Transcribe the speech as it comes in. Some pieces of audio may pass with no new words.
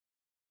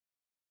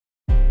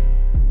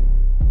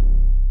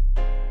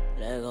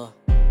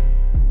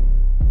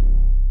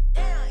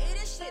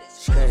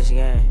Gangsta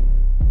gang.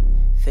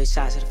 Face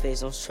shots to the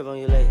face, don't trip on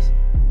your legs.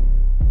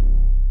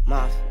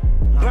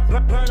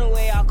 Mafia. Burn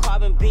away all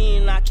carbon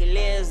beam, knock your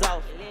legs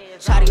off.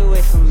 Try to get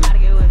away from me.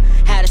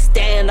 Had to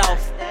stand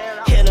off.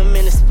 Hit him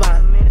in the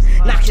spine.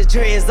 Knock his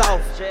dreads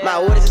off. My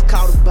orders just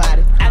caught a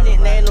body. I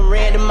didn't name them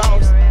random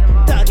mouse.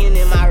 Thuggin'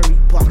 in my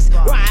Reeboks.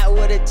 Ride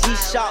with a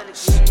G-Shock.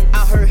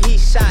 I heard he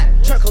shot.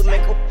 Truckles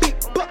make a big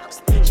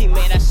box. He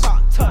made that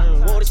shot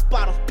turn. Wore the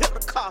spot on pepper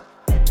car.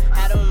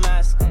 Had a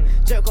mask.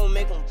 Jerk gon'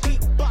 make him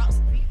beatbox.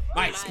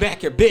 Might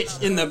smack your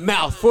bitch in the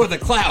mouth for the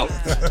clout.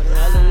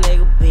 Another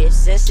nigga bitch,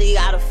 since she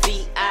got her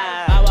feet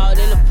out. I walked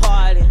in the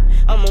party,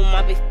 I'm on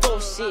my big full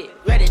shit,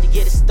 ready to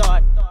get it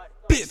started.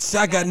 Bitch,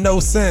 I got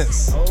no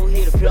sense. Oh,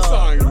 he the This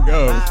song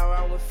goes.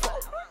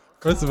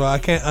 First of all, I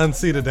can't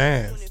unsee the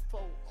dance.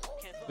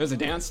 There's a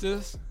dance to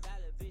this?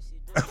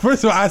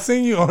 First of all, I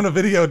seen you on a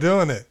video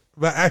doing it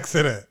by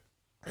accident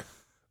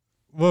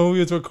when we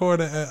was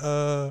recording at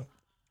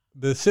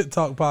the Shit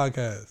Talk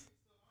podcast.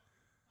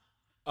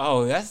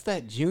 Oh, that's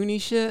that Junie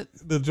shit?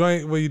 The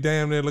joint where you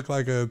damn near look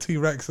like a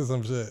T-Rex or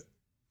some shit.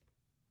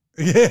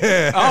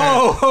 Yeah.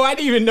 Oh, I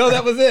didn't even know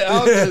that was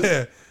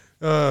it.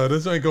 Yeah.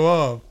 This joint go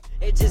off.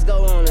 It just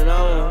go on and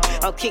on.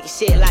 I'm kicking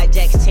shit like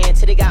Jackie Chan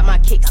till they got my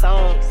kicks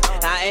on.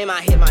 I aim,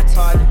 I hit my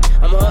target.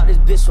 I'ma up this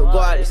bitch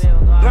regardless.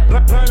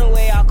 Burn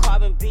away all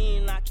carbon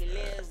beam, knock your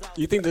legs off.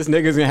 You think this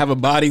nigga's gonna have a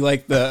body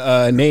like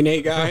the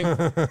Nene guy?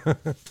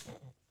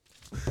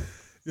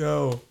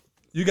 Yo,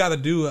 you gotta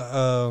do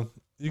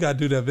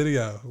that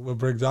video with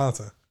Brick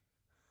Johnson.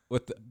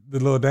 With the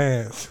little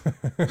dance.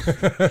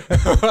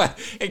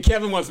 And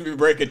Kevin wants me to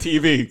break a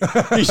TV.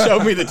 He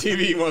showed me the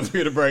TV he wants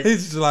me to break.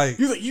 He's like,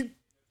 you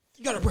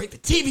gotta break the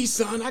TV,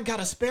 son. I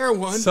got a spare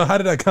one. So how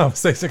did that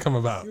conversation come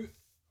about?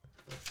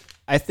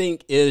 I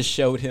think Iz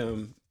showed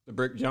him the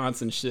Brick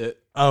Johnson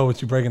shit. Oh,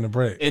 what you breaking the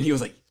brick? And he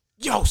was like,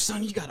 yo,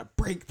 son, you gotta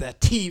break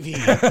that TV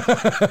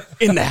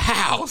in the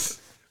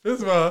house. This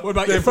one, what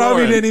about they your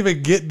probably flooring? didn't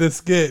even get the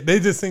skit. They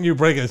just seen you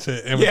breaking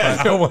shit. And Yeah. was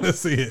like, I want to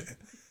see it.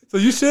 So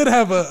you should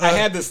have I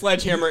had the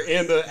sledgehammer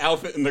and the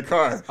outfit in the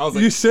car. I was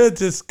like, you should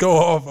just go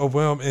off a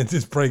whim and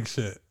just break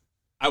shit.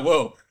 I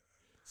will.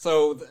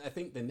 So I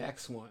think the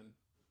next one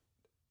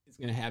is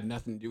going to have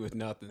nothing to do with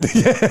nothing.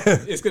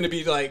 Yeah. It's going to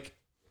be like,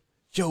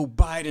 Joe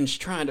Biden's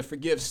trying to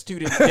forgive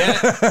student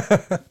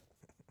debt.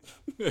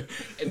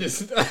 And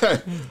just,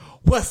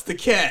 what's the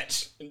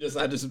catch? And just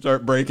I just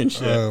start breaking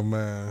shit. Oh,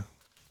 man.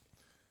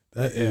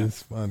 That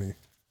is funny.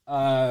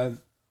 What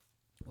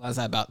was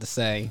I about to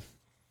say?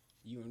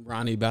 You and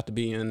Ronnie about to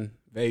be in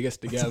Vegas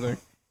together.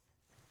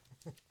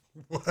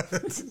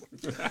 What?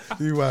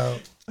 You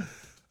wild.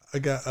 I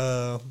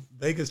got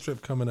Vegas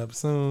trip coming up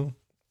soon.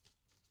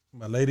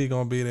 My lady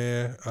gonna be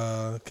there.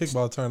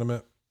 Kickball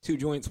tournament. 2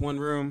 joints, 1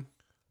 room.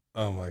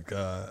 Oh my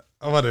God.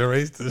 I'm about to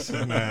erase this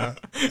shit now.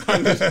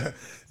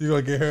 You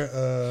gonna get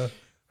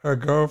her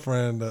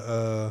girlfriend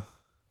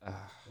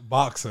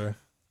boxer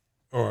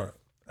or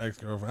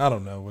ex-girlfriend. I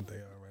don't know what they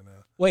are right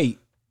now. Wait.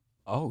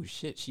 Oh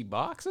shit, she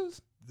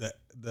boxes?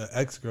 The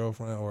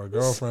ex-girlfriend or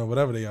girlfriend,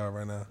 whatever they are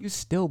right now. You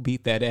still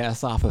beat that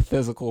ass off of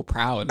physical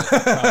prowess,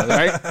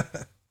 right?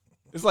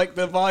 It's like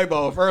the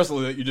volleyball reversal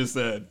that you just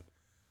said.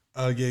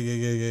 Oh,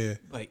 yeah.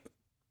 Like,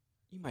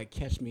 you might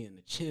catch me in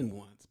the chin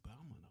once, but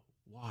I'm going to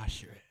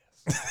wash your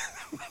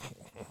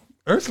ass.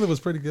 Ursula was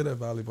pretty good at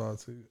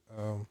volleyball, too.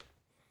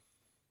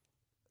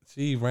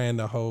 She ran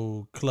the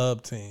whole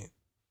club team.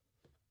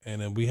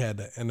 And then we had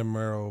the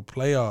intramural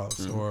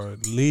playoffs or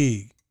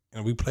league,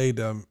 and we played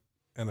them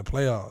in the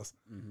playoffs.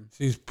 Mm-hmm.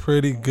 She's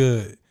pretty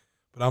good.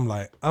 But I'm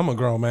like, I'm a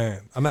grown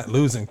man. I'm not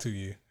losing to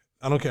you.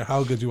 I don't care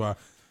how good you are.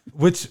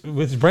 Which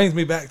brings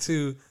me back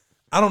to,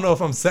 I don't know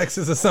if I'm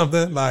sexist or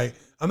something. Like,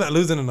 I'm not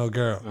losing to no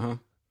girl.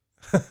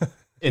 Uh-huh.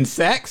 In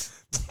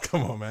sex?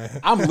 Come on,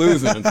 man. I'm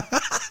losing.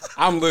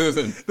 I'm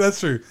losing. That's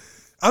true.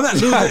 I'm not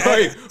losing.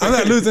 I'm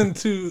not losing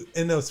to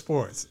in those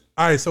sports.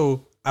 All right,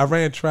 so I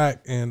ran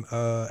track in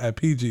at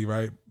PG,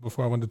 right,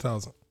 before I went to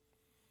Towson.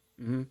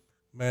 Mm-hmm.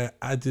 Man,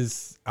 I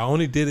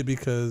only did it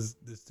because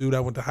this dude I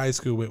went to high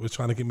school with was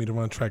trying to get me to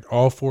run track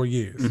all 4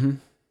 years. Mm-hmm.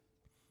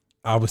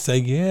 I would say,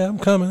 yeah, I'm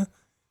coming.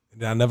 And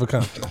then I never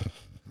come.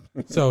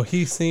 So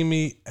he seen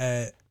me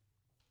at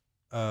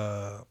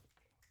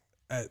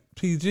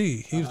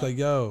PG. He was like,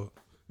 yo,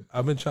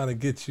 I've been trying to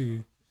get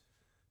you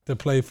to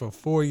play for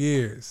 4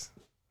 years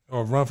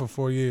or run for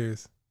 4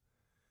 years.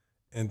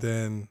 And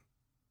then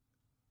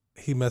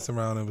he messed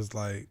around and was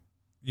like,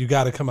 you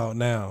got to come out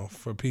now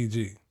for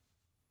PG.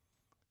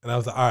 And I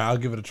was like, all right, I'll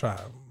give it a try.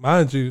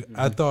 Mind you,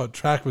 I thought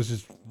track was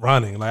just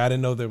running. Like, I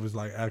didn't know there was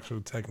like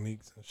actual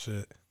techniques and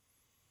shit.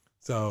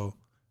 So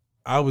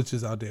I was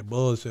just out there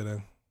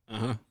bullshitting.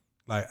 Uh-huh.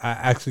 Like, I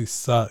actually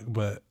suck,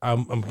 but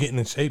I'm getting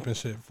in shape and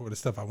shit for the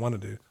stuff I want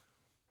to do.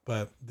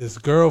 But this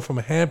girl from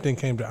Hampton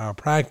came to our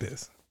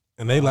practice.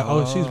 And they like,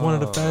 oh, she's one of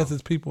the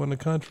fastest people in the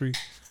country.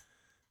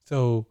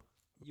 So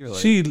like,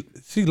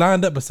 she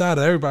lined up beside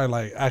everybody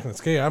like acting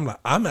scared. I'm like,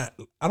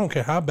 I don't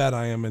care how bad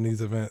I am in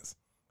these events.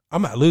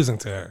 I'm not losing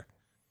to her.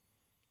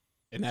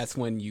 And that's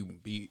when you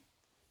beat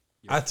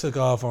I took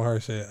off on her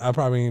shit. I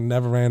probably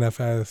never ran that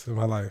fast in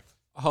my life.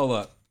 Hold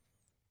up.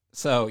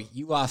 So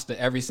you lost to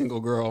every single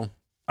girl.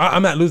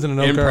 I'm not losing to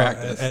no in girl.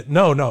 practice.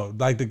 No.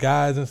 Like the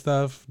guys and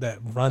stuff that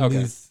run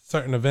these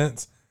certain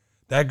events.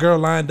 That girl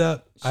lined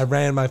up. I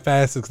ran my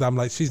fastest because I'm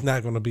like, she's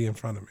not going to be in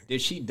front of me.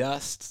 Did she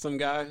dust some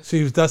guys?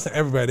 She was dusting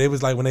everybody. They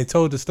was like, when they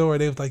told the story,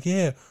 they was like,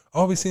 yeah,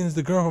 all we seen is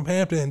the girl from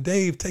Hampton and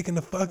Dave taking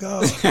the fuck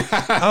off.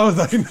 I was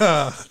like,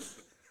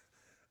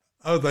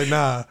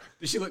 nah.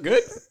 Did she look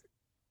good?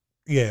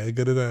 Yeah,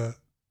 good at that.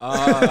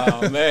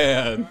 Oh,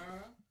 man.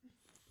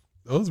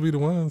 Those be the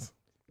ones.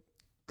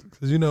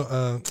 Because,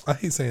 I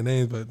hate saying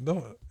names, but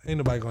ain't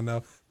nobody going to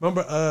know.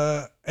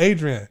 Remember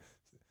Adrian?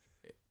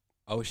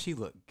 Oh, she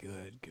looked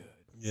good.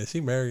 Yeah,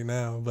 she married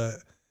now, but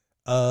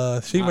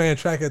she ran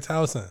track at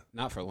Towson.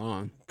 Not for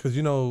long. Because,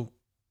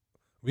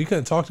 we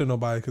couldn't talk to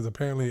nobody because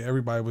apparently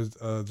everybody was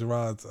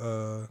Gerard's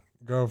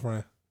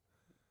girlfriend.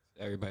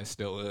 Everybody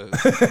still is.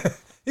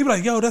 He'd be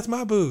like, yo, that's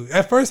my boo.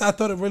 At first, I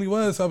thought it really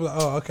was. So I was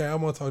like, oh, okay, I'm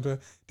going to talk to her.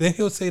 Then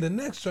he'll say the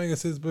next drink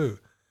is his boo.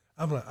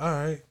 I'm like, all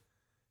right.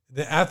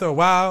 Then after a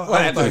while,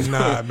 I was like,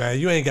 nah, man,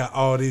 you ain't got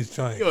all these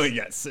joints. You ain't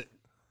got sick.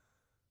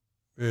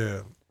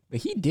 Yeah. But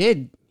he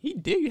did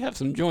have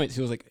some joints.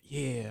 He was like,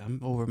 yeah, I'm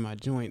over at my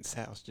joint's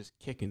house just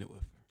kicking it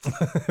with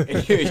her.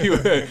 And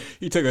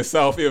he took a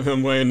selfie of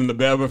him laying in the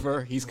bed with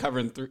her. He's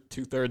covering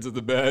 2/3 of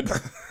the bed.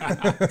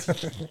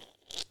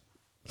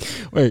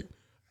 Wait.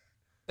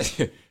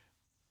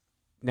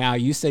 Now,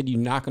 you said you're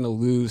not going to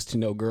lose to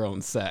no girl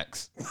in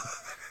sex.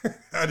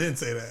 I didn't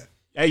say that.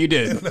 Yeah, you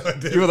did. No, I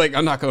didn't. You were like,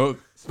 I'm not going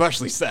to,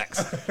 especially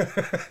sex.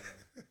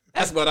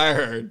 That's what I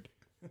heard.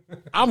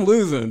 I'm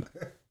losing.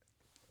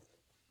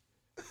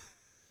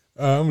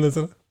 I'm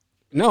listening.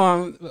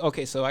 No,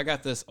 okay, so I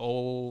got this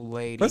old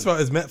lady. First of all,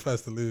 it's meant for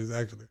us to lose,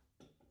 actually.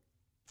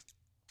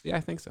 Yeah,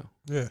 I think so.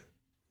 Yeah.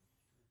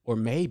 Or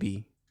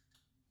maybe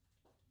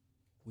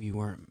we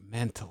weren't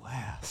meant to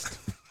last.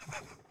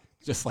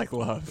 Just like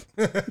love.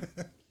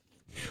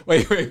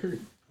 Wait.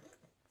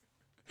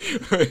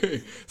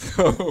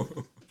 So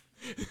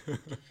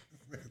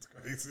That's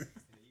crazy.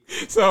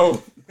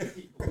 So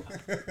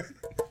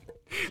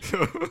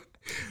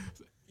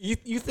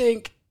you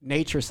think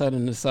nature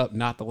setting this up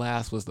not to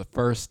last was the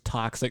first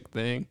toxic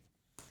thing?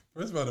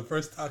 First of all, the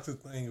first toxic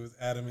thing was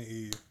Adam and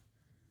Eve.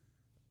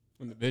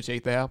 When the bitch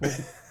ate the apple?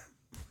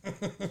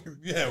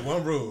 Yeah,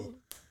 one rule.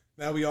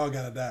 Now we all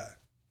gotta die.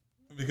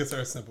 Because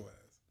they're simple as.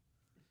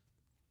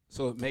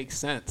 So it makes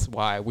sense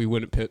why we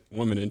wouldn't put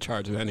women in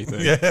charge of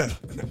anything. Yeah.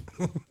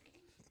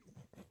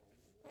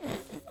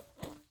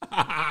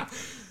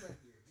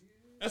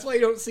 That's why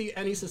you don't see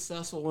any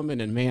successful women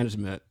in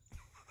management.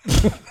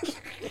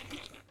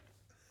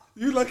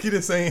 You lucky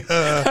this ain't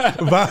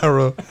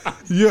viral.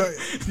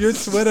 Your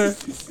Twitter,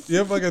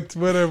 your fucking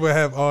Twitter will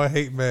have all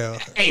hate mail.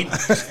 Hey.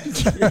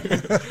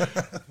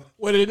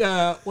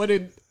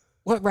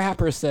 What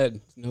rapper said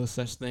no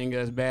such thing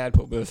as bad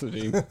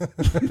publicity?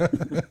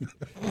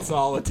 It's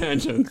all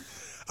attention.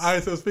 All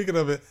right, so speaking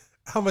of it,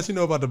 how much you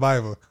know about the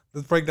Bible?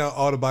 Let's break down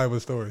all the Bible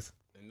stories.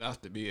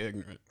 Enough to be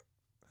ignorant.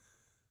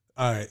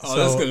 All right. Oh,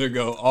 that's gonna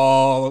go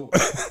all.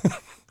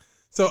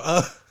 So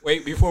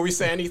Wait, before we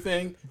say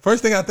anything,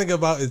 first thing I think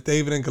about is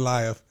David and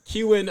Goliath.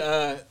 Q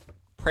and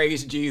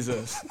praise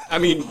Jesus. I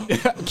mean,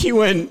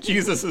 Q and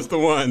Jesus is the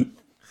one.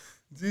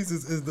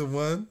 Jesus is the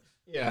one.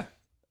 Yeah,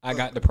 I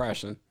got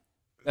depression.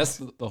 That's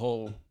the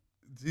whole.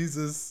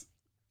 Jesus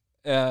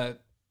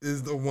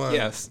is the one.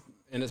 Yes,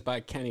 and it's by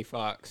Kenny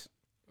Fox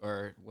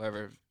or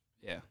whatever.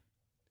 Yeah,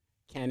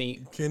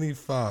 Kenny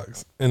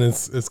Fox, and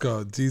it's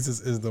called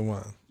Jesus is the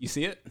One. You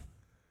see it?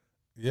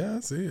 Yeah, I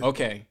see it.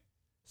 Okay,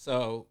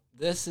 so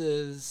this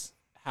is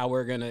how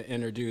we're gonna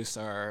introduce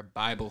our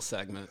Bible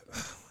segment.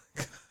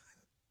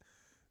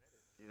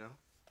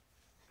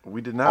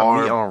 We did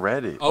not meet on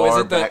Reddit. Oh,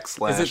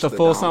 is it the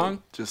full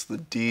song? Just the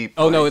deep.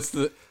 Oh no, it's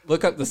the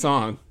look up the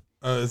song.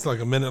 It's like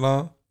a minute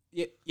long.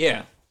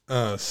 Yeah.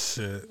 Oh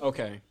shit.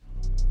 Okay.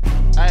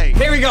 Hey,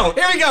 here we go.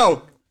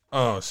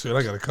 Oh shit,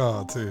 I got a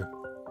call too.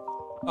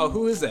 Oh,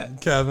 who is that?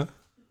 Kevin.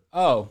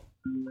 Oh,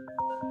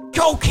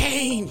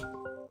 cocaine.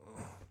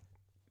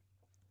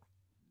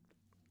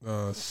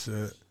 Oh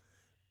shit.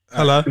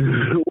 Hello.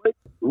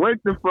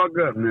 Wake the fuck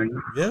up, nigga.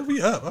 Yeah,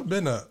 we up. I've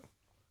been up.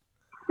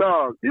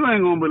 Dog, you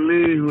ain't gonna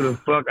believe who the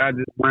fuck I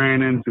just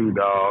ran into,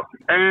 dog.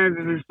 And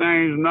just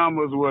exchanged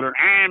numbers with her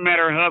and met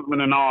her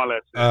husband and all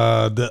that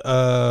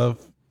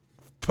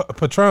shit.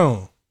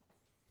 Patron.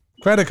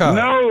 Credit card.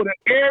 No, the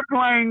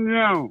airplane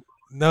jump.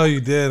 No,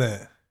 you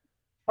didn't.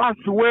 I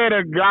swear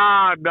to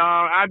God,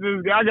 dog. I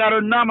got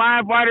her number. I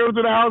invited her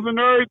to the house and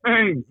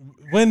everything.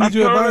 When did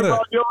you invite her?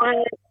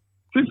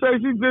 She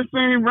said she just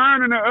seen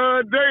Vernon the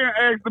other day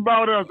and asked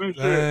about us and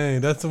shit.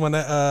 Dang, that's the one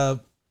that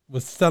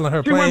was selling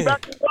her She plane. went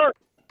back to work.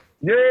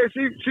 Yeah,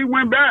 she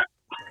went back.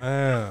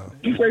 Damn.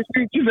 She said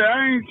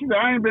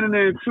I ain't been in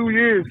there in 2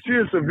 years. She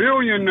a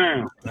civilian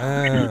now.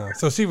 Damn.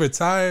 So she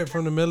retired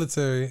from the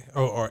military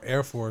or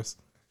Air Force.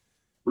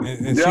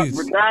 And Yeah, she's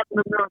retired from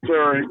the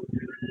military,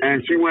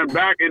 and she went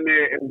back in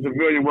there as a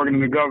civilian working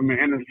in the government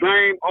in the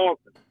same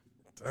office.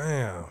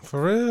 Damn,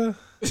 for real?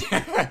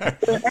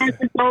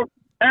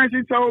 And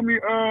she told me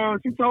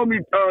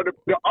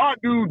the art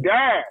dude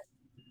died.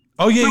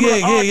 Oh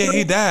yeah.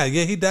 He died.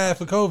 Yeah, he died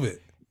for COVID.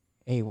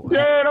 Hey, what?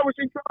 Yeah, that's what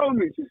she told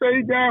me. She said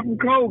he died from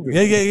COVID.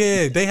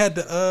 Yeah. They had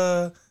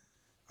to.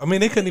 I mean,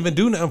 they couldn't even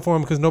do nothing for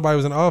him because nobody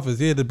was in the office.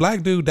 Yeah, the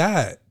black dude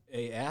died.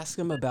 Hey, ask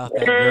him about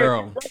that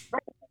girl.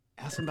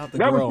 Ask him about the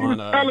girl on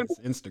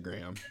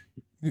Instagram.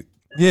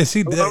 Yeah,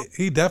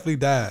 he definitely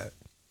died.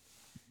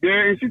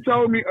 Yeah, and she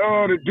told me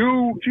the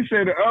dude. She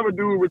said the other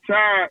dude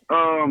retired.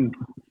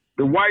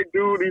 The white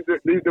dude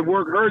needs to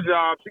work her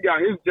job. She got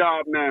his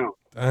job now.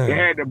 Damn. They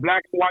had the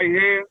black and white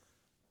hair.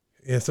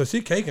 Yeah, so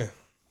she caking.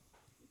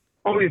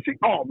 Oh yeah,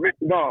 man,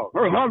 dog.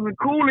 Her husband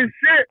cool as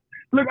shit.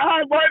 Look,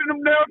 I invited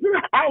him down to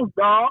the house,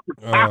 dog.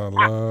 Oh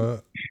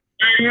Lord.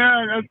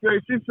 Yeah, that's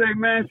it. She say,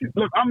 man,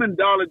 look, I'm in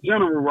Dollar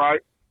General, right?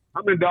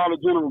 I'm in Dollar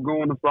General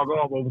going the fuck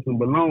off over some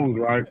balloons,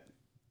 right?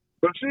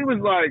 But she was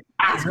like,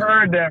 I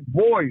heard that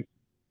voice.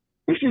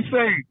 And she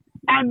say,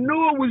 I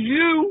knew it was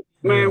you.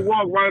 Man,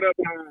 walk right up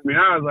behind me.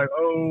 I was like,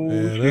 oh,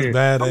 yeah, shit. that's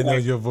bad. They know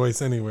your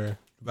voice anywhere.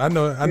 I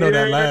know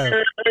that laugh.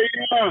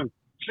 Yeah.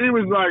 She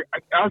was like,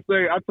 I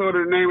told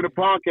her the name of the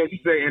podcast.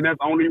 She said, and that's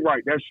only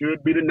right. That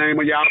should be the name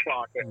of y'all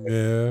podcast.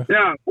 Yeah.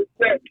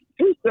 Yeah.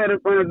 She sat in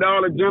front of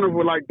Dollar General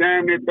for like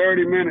damn near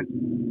 30 minutes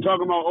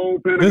talking about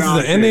old Pentagon. This is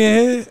an Indian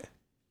head?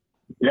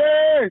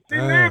 Yeah, she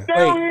lived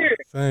down here.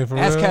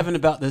 Ask Kevin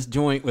about this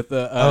joint with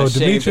the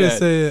Demetrius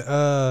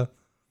said,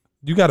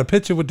 you got a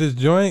picture with this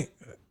joint?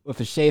 With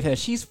a shaved head.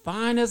 She's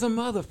fine as a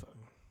motherfucker.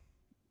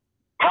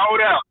 Hold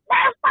up.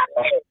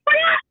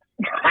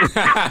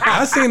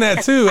 I seen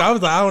that too. I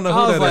was like, I don't know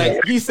who that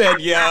is. He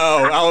said, yo.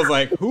 I was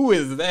like, who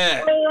is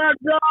that? Oh my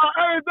God.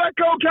 Hey, is that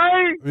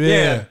cocaine?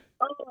 Yeah.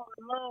 Oh,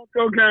 no,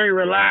 cocaine,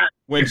 relax.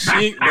 When's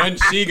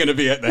she gonna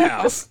be at the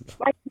house?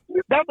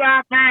 That's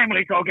our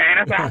family, cocaine.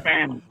 That's our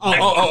family.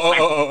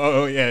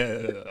 Oh,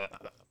 yeah.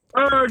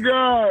 Oh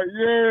God,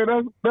 yeah,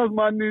 that's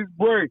my niece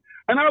Bray.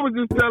 And I was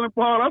just telling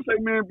Paul, I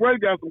said, man, Bray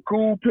got some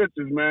cool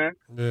pictures, man.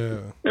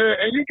 Yeah. Yeah,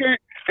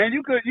 and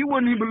you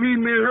wouldn't even believe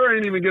me and her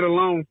ain't even get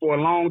along for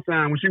a long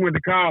time when she went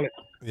to college.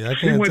 Yeah, I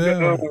can't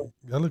tell.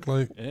 Y'all look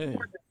like. Yeah.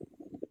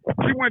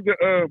 She went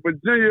to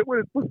Virginia.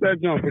 What's that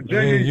jump?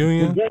 Virginia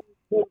Union.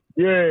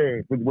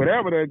 Yeah,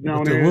 whatever that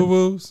jump is. The woo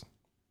woos.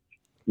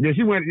 Yeah,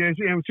 she went. Yeah,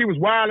 she was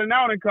wilding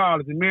out in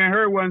college, and me and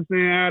her wasn't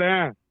seeing eye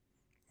to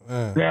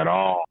eye at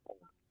all.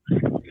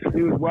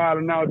 She was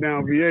wilding out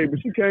down VA, but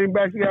she came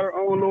back. She got her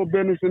own little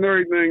business and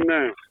everything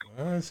now.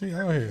 She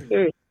out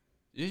here.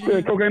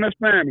 Yeah, cocaine, that's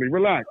family.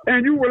 Relax.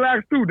 And you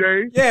relax too,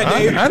 Dave. Yeah,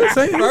 Dave. I didn't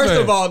say anything. First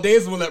of all,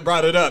 Dave's the one that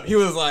brought it up. He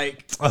was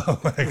like, oh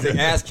my God.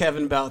 Ask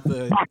Kevin about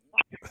the.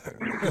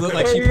 It looked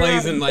like she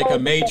plays in like a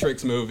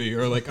Matrix movie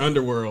or like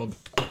Underworld.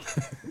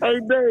 Hey,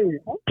 Dave,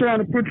 I'm trying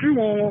to put you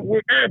on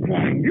with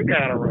Airplane. You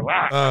gotta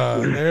relax.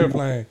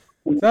 Airplane.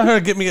 Tell her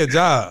to get me a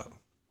job.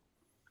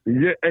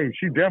 Yeah, hey,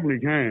 she definitely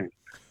can.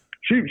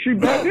 She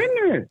back in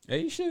there. Yeah,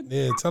 you should.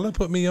 Yeah, tell her to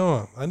put me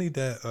on. I need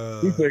that.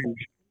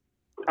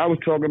 I was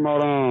talking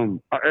about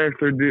I asked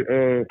her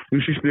do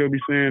she still be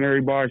seeing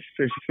everybody? She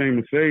said she seen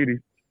Mercedes,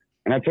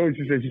 and I told her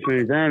she said she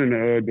seen Vernon the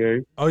other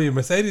day. Oh yeah,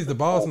 Mercedes the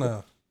boss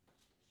now.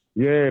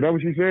 Yeah, that's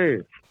what she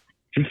said.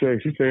 She said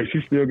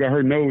she still got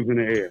her nose in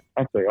the air.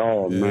 I say,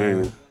 oh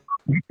man.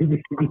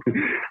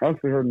 I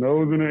said her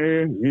nose in the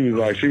air.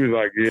 She was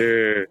like,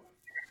 yeah.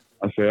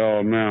 I said,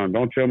 oh man,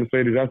 don't tell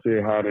Mercedes I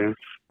said hi then.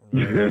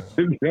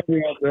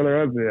 Definitely I'll tell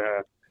her I said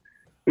hi.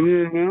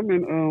 Yeah, man, I'm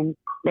in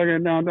back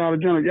in down Dollar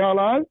General. Y'all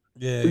all right?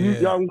 Yeah,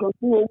 Y'all can come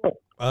through or what?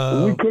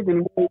 We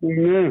cooking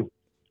now.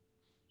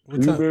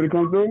 You ready to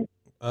come through?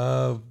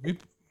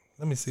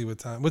 Let me see what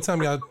time. What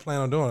time y'all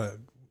plan on doing it?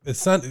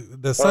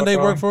 Does Sunday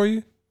work for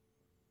you?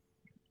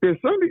 Yeah,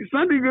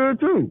 Sunday good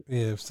too.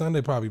 Yeah,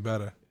 Sunday probably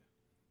better.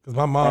 Because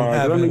my mom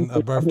having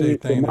a birthday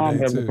thing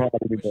today too.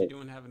 What's she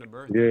doing having a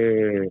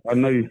birthday? Yeah, I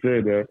know you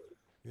said that.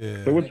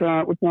 Yeah. So what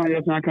time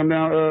y'all trying to come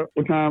down?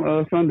 What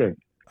time Sunday?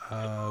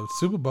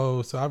 Super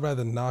Bowl, so I'd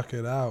rather knock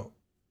it out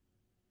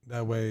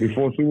that way.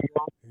 Before Super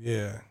Bowl?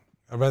 Yeah.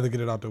 I'd rather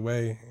get it out the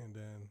way and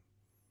then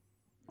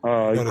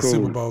the cool.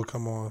 Super Bowl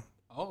come on.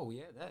 Oh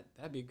yeah,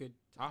 that'd be a good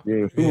topic.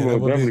 Yeah, Super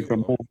Bowl definitely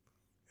come on.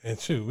 And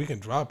shoot, we can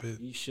drop it.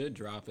 You should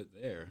drop it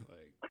there. Like,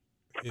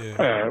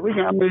 yeah. We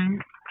can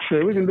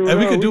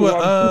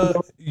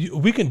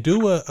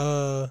do it.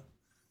 And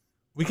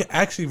we can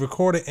actually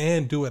record it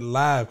and do it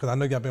live because I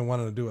know y'all been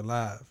wanting to do it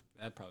live.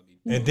 that'd probably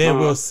be. And then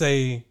we'll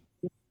say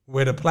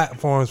where the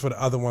platforms for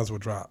the other ones will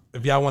drop.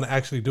 If y'all want to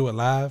actually do it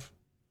live.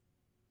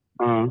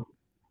 I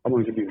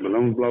want to get these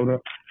balloons blowed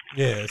up.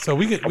 Yeah, so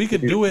we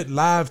could do it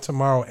live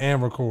tomorrow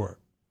and record.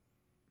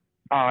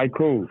 All right,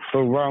 cool. So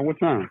around what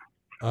time?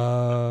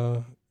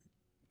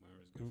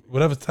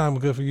 Whatever time is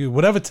good for you.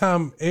 Whatever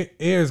time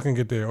Ayers can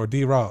get there or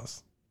D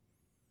Ross.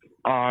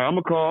 All right, I'm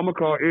gonna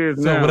call Ayers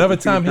now. So whatever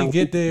time he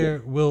get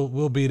there,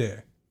 we'll be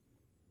there.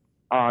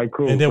 All right,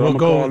 cool. And then we'll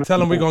go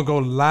tell him we're gonna go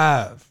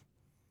live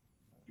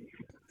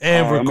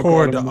and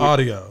record the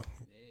audio.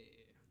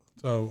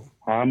 So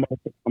I'm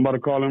about to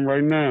call him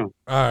right now.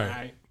 All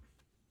right.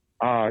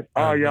 All right,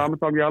 yeah, I'm gonna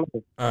talk to y'all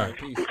later. All right.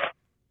 Peace. All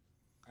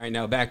right,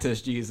 now back to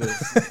this Jesus.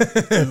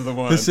 This is the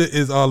one. This shit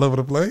is all over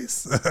the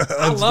place.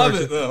 I love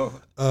it though.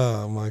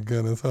 Oh my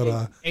goodness, hold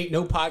on. Ain't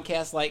no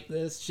podcast like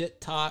this.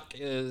 Shit Talk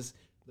is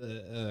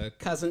the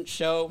cousin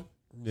show.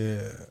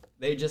 Yeah,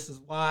 they just as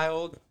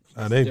wild.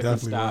 they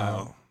definitely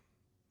wild.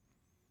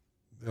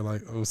 They're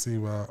like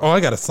OC wild. Oh, I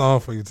got a song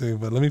for you too,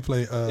 but let me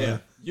play.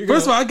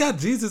 First of all, I got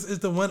Jesus is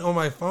the one on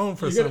my phone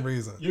for some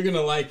reason. You're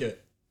gonna like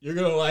it. You're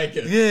gonna like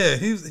it. Yeah,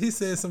 he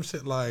said some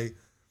shit like,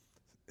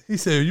 he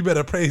said, you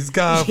better praise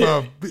God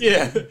for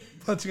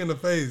punch you in the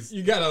face.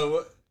 You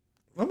gotta.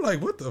 I'm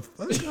like, what the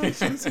fuck kind of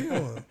shit is he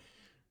on?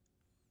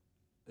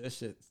 This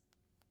shit.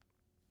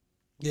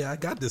 Yeah, I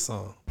got this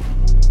song.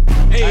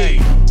 Hey,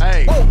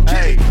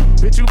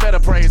 bitch, you better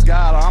praise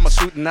God or I'ma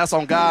shoot and that's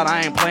on God.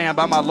 I ain't playing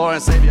by my Lord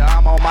and Savior,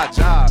 I'm on my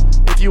job.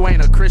 If you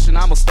ain't a Christian,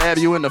 I'ma stab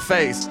you in the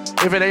face.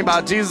 If it ain't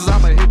about Jesus,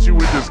 I'ma hit you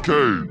with this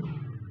cane.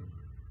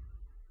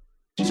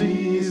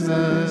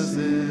 Jesus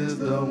is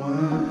the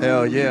one.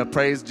 Hell yeah,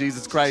 praise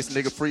Jesus Christ,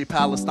 nigga. Free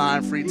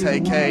Palestine, free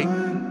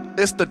TK.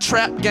 It's the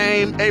trap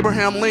game.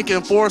 Abraham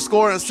Lincoln,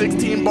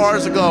 416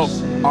 bars ago.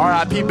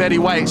 R.I.P. Betty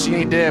White. She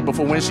ain't dead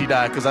before when she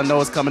died, cause I know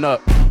it's coming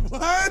up.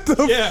 What the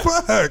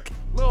fuck?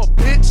 Little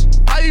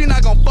bitch, how you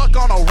not gonna fuck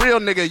on a real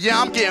nigga? Yeah,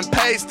 I'm getting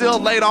paid, still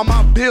late on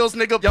my bills,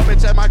 nigga. Yo,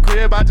 bitch, at my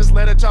crib, I just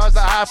let her charge the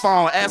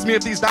iPhone. Ask me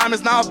if these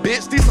diamonds now,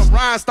 bitch, these some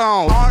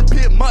rhinestones.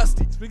 Armpit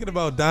musty. Speaking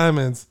about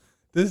diamonds,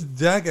 this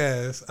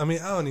jackass, I mean,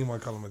 I don't even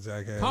want to call him a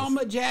jackass. Call him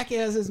a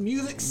jackass, his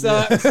music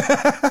sucks.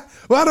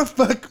 Why the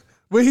fuck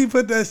would he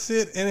put that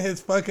shit in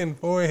his fucking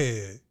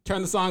forehead?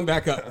 Turn the song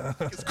back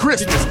up. It's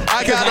Christmas.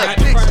 I got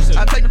addiction.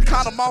 I take the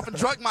condom off and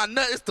drug my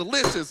nut. It's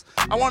delicious.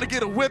 I want to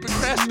get a whip and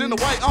crash it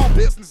into white-owned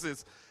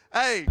businesses.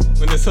 Hey.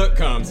 When this hook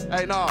comes.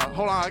 Hey, nah.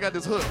 Hold on. I got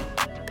this hook.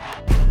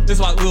 This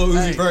is what Lil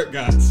Uzi Vert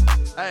got.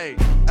 Hey.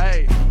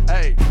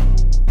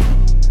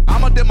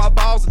 I'ma dip my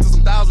balls into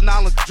some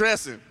 $1,000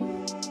 dressing.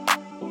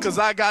 Because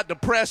I got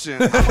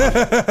depression.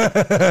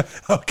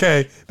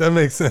 Okay. That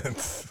makes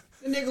sense.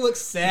 The nigga looks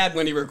sad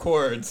when he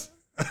records.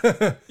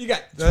 You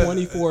got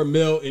 24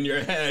 mil in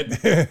your head,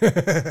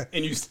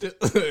 and you still.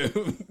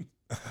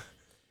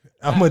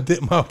 I'm gonna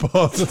dip my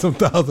balls in some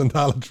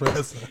 $1,000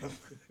 dressing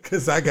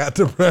because I got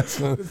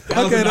depression.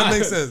 Okay, that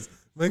makes sense.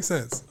 Makes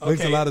sense. Okay.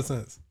 Makes a lot of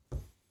sense.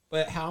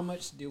 But how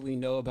much do we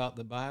know about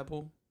the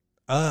Bible?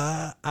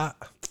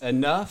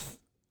 Enough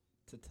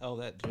to tell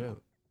that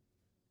joke.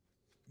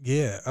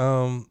 Yeah.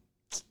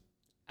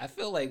 I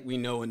feel like we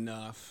know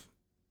enough.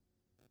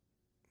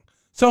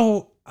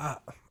 So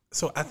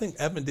I think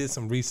Evan did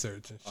some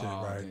research and shit,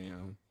 right?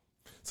 Damn.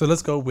 So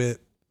let's go with.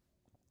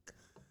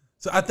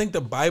 So I think the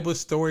Bible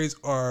stories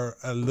are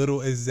a little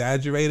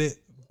exaggerated.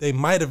 They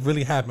might have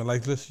really happened.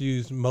 Like, let's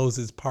use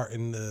Moses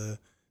parting the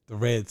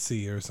Red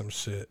Sea or some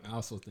shit. I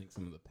also think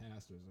some of the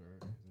pastors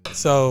are.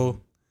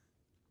 So,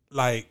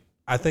 like,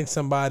 I think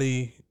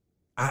somebody.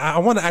 I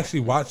want to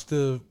actually watch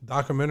the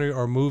documentary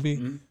or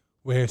movie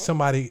where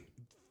somebody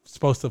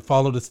supposed to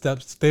follow the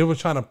steps. They were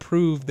trying to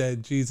prove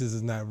that Jesus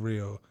is not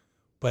real,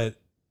 but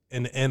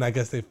in the end, I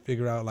guess they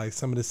figure out like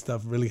some of this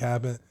stuff really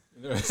happened.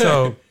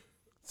 So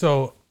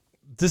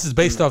this is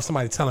based off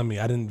somebody telling me.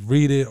 I didn't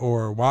read it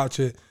or watch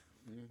it.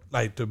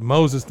 Like the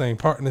Moses thing,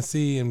 parting the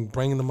sea and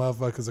bringing the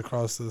motherfuckers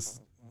across this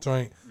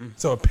joint.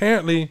 So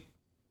apparently,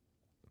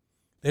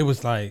 it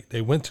was like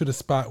they went to the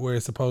spot where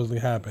it supposedly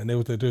happened. They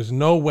was like, there's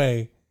no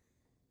way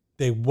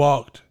they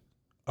walked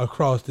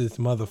across this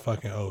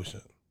motherfucking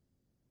ocean,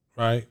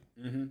 right?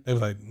 They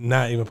was like,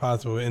 not even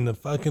possible. And the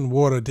fucking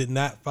water did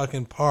not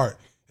fucking part.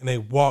 And they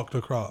walked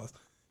across.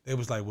 They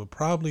was like, what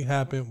probably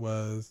happened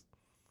was,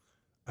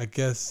 I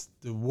guess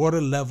the water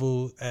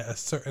level at a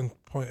certain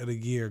point of the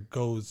year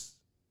goes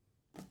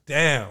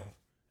down.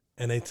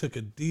 And they took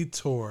a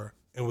detour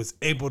and was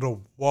able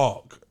to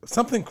walk.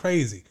 Something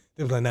crazy.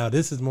 They was like, now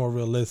this is more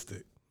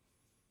realistic.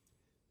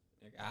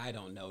 I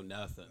don't know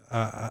nothing.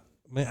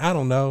 Man, I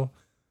don't know.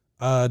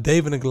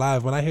 David and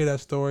Goliath, when I hear that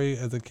story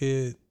as a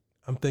kid,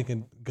 I'm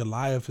thinking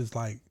Goliath is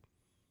like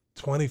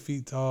 20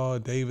 feet tall.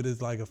 David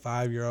is like a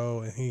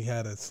 5-year-old, and he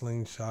had a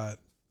slingshot.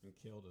 And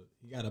killed it.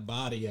 He got a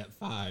body at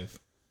 5.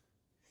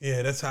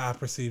 Yeah, that's how I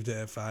perceived it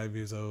at 5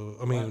 years old.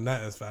 I mean, not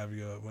as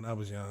 5-year-old, when I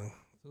was young.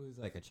 So he's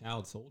like a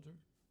child soldier?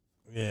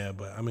 Yeah,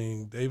 but I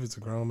mean, David's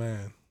a grown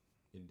man.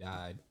 He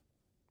died.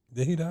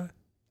 Did he die?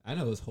 I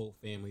know his whole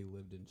family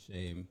lived in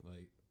shame.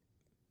 Like,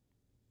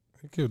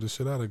 he killed the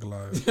shit out of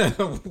Goliath.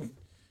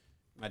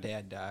 My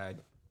dad died.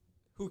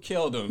 Who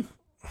killed him?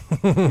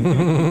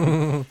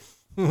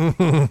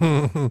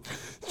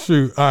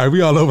 Shoot. All right,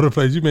 we all over the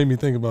place. You made me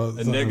think about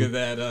a nigga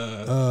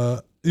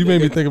that you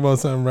made me think about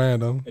something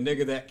random. A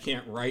nigga that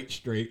can't write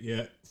straight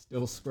yet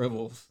still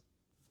scribbles.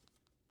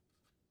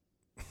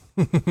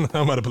 I'm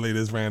about to play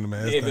this random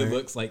ass David thing.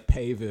 looks like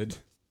Pavid.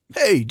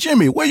 Hey,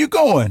 Jimmy, where you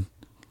going?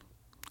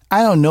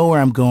 I don't know where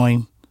I'm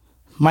going.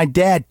 My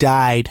dad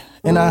died,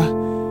 and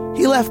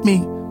he left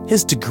me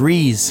his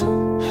degrees.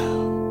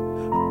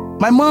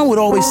 My mom would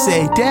always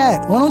say,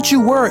 Dad, why don't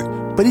you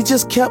work? But he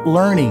just kept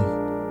learning.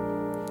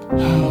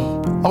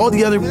 All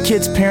the other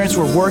kids' parents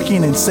were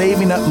working and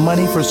saving up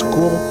money for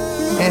school,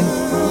 and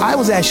I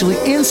was actually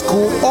in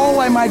school all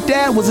while my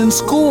dad was in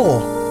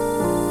school.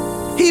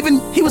 He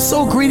was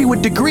so greedy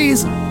with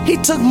degrees, he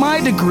took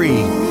my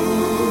degree.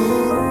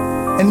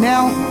 And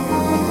now,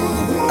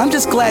 I'm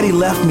just glad he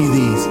left me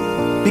these,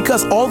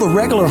 because all the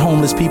regular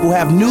homeless people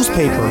have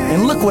newspaper,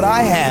 and look what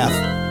I have.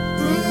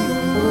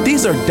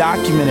 These are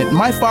documented.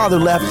 My father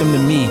left them to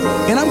me,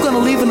 and I'm gonna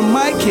leave them to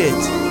my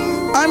kids.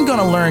 I'm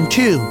gonna learn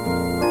too.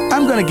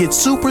 I'm gonna get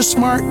super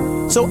smart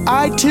so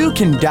I too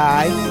can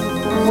die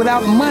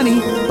without money,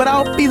 but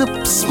I'll be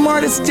the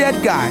smartest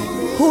dead guy.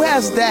 Who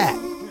has that?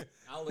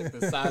 I'll lick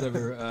the side of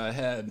her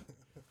head.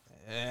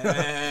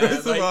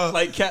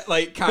 Like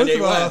Kanye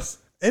West.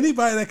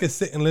 Anybody that can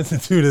sit and listen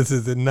to this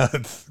is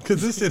nuts,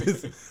 because this shit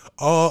is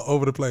all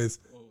over the place.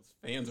 Well, his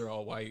fans are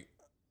all white.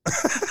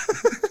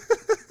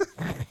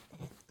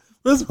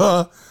 First of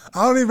all,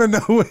 I don't even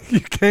know what you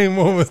came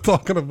on was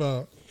talking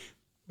about.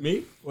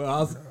 Me? What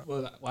I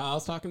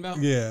was talking about?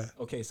 Yeah.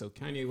 Okay, so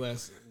Kanye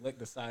West licked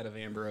the side of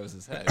Amber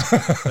Rose's head.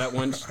 That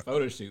one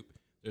photo shoot.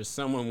 There's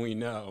someone we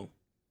know,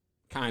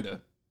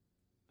 kinda.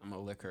 I'm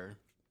gonna lick her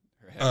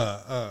head.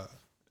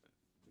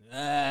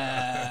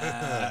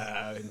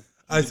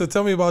 All right, so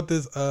tell me about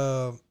this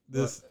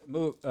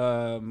movie,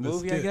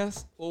 skit. I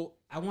guess. Well,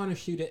 I want to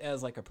shoot it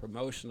as like a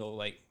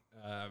promotional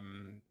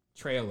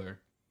trailer.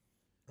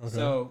 Okay.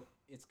 So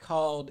it's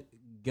called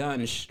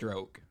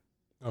Gunstroke.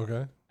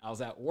 Okay. I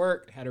was at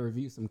work, had to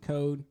review some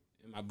code,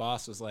 and my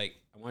boss was like,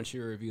 "I want you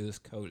to review this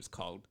code. It's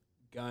called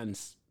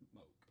Gunsmoke."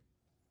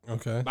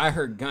 Okay. But I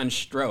heard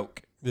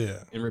Gunstroke.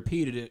 Yeah. And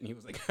repeated it, and he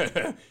was like,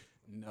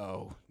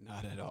 "No,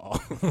 not at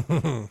all."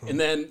 And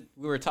then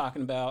we were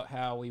talking about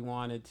how we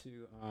wanted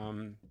to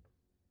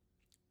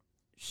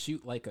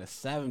shoot like a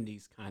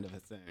 70s kind of a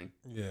thing.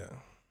 Yeah.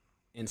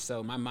 And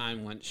so my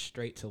mind went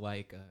straight to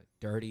like a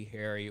Dirty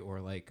Harry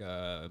or like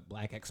a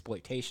black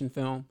exploitation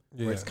film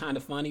where it's kind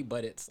of funny,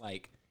 but it's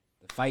like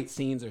the fight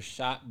scenes are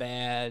shot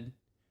bad.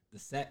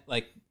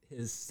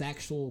 His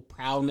sexual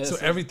prowess. So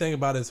everything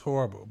about it is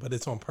horrible, but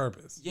it's on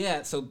purpose.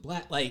 Yeah. So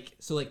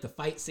the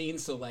fight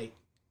scenes. So like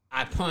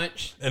I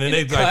punch and then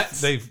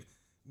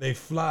they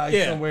fly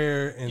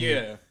somewhere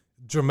and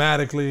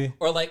dramatically.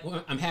 Or like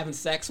when I'm having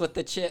sex with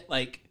the chick,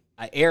 like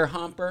I air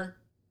hump her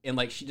and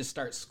like she just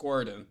starts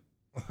squirting.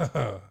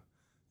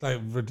 Like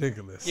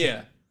ridiculous.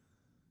 Yeah.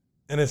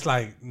 And it's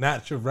like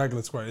not your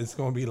regular squirt. It's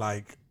gonna be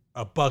like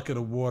a bucket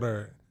of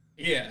water.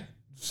 Yeah.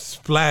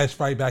 Splash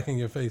right back in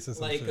your face or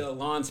something. Like a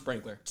lawn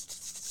sprinkler.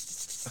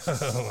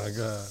 Oh my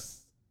God.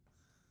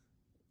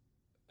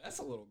 That's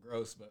a little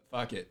gross, but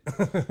fuck it.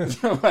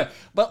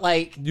 But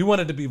like you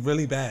want it to be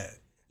really bad.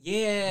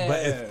 Yeah.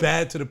 But it's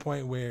bad to the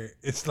point where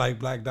it's like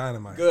Black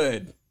Dynamite.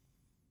 Good.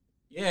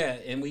 Yeah,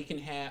 and we can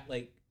have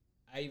like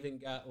I even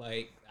got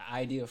like the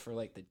idea for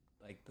like the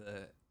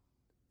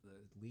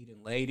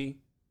leading lady.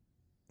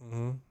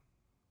 Mm-hmm.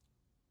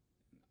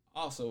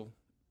 Also,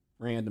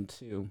 random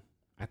too.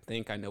 I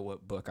think I know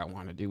what book I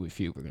want to do with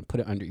you. We're gonna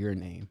put it under your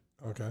name.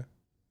 Okay.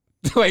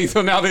 Wait,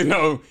 so now they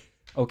know.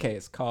 Okay,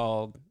 it's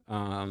called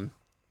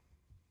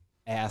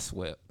Ass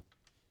Whip.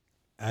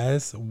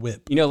 Ass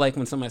Whip. You know, like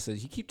when somebody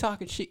says, "You keep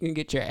talking shit, you can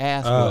get your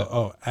ass whipped."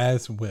 Oh,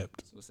 ass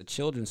whipped. So it's a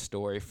children's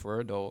story for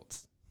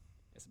adults.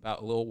 It's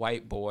about a little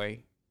white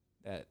boy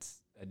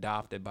that's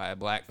adopted by a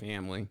black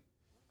family,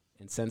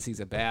 and since he's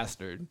a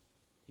bastard,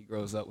 he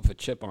grows up with a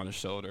chip on his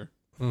shoulder.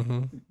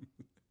 Mm-hmm.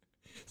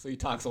 So he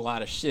talks a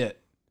lot of shit.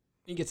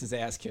 He gets his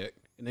ass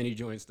kicked, and then he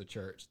joins the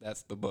church.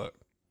 That's the book.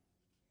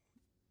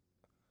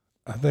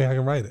 I think I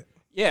can write it.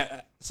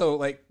 Yeah. So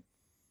like,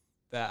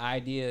 the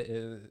idea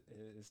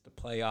is to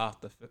play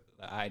off the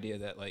idea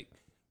that like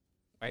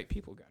white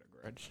people got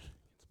a grudge.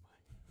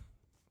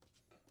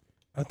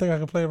 I think I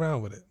can play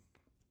around with it.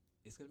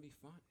 It's gonna be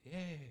fun. Yeah.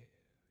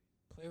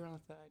 Play around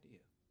with the idea.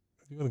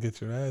 You're gonna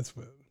get your ass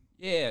whipped.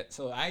 Yeah.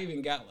 So I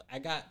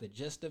got the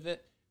gist of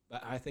it,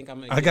 but I think I'm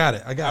gonna.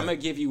 I'm gonna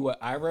give you what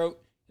I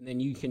wrote, and then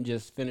you can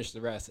just finish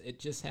the rest. It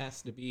just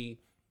has to be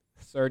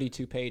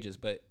 32 pages,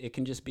 but it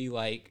can just be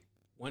like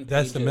one page.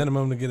 That's the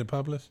minimum to get it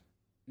published?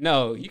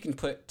 No, you can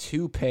put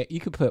you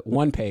could put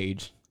 1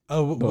 page.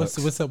 Oh,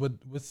 what's up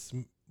with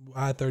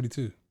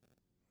I-32?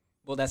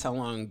 Well, that's how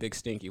long Big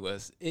Stinky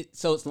was.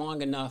 So it's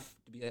long enough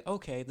to be like,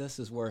 okay, this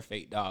is worth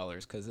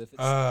 $8. Because if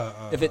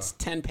it's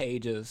 10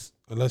 pages,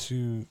 unless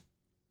you.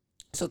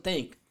 So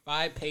think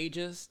 5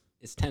 pages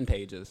is 10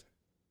 pages.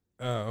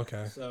 Oh,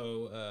 okay.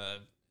 So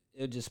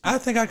it'll just. I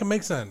think I can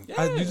make something.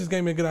 Yeah. You just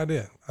gave me a good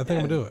idea. I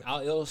think I'm gonna do it.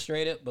 I'll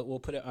illustrate it, but we'll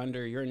put it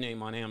under your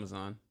name on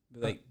Amazon.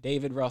 Like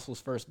David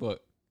Russell's first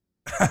book.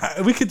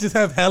 We could just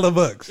have hella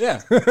books. Yeah.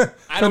 For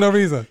no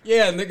reason.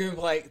 Yeah, and they're gonna be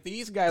like,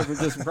 these guys were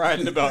just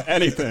writing about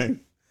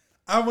anything.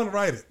 I want to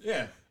write it.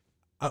 Yeah.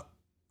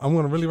 I'm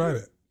going to really write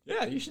it.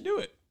 Yeah, you should do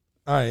it.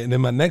 All right, and then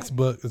my next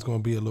book is going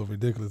to be a little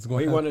ridiculous. It's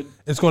going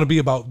to to be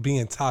about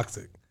being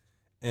toxic,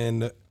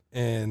 and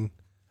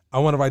I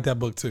want to write that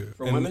book too.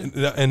 For women?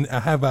 And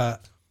I have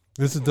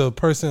this is the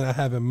person I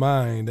have in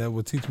mind that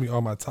will teach me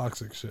all my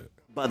toxic shit.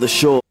 By the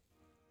shore.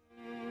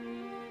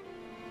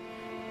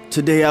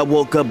 Today I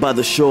woke up by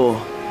the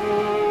shore.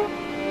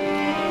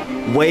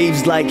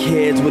 Waves like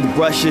heads with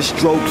brushes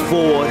stroked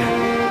forward.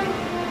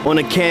 On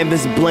a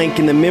canvas blank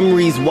and the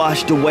memories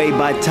washed away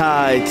by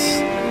tides.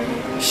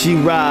 She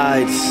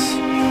rides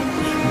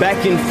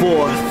back and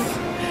forth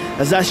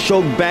as I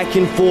stroke back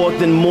and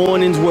forth in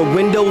mornings where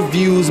window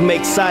views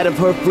make sight of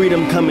her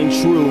freedom coming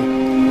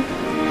true.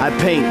 I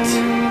paint.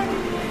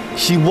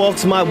 She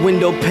walks my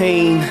window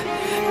pane,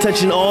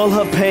 touching all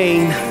her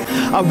pain.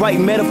 I write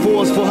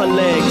metaphors for her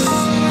legs.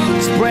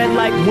 Spread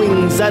like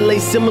wings, I lay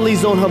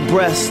similes on her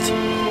breast.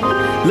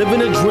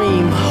 Living a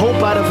dream, hope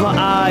out of her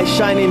eyes,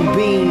 shining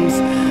beams.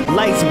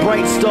 Lights,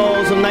 bright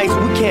stars on nights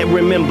we can't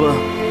remember.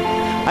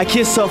 I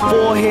kiss her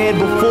forehead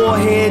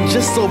beforehand,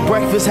 just so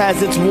breakfast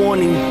has its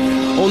warning.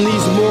 On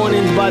these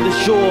mornings by the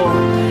shore,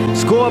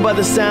 scored by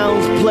the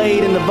sounds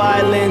played in the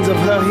violins of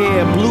her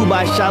hair, blue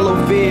by shallow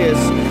fears.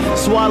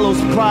 Swallows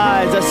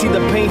prides, I see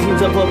the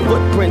paintings of her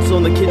footprints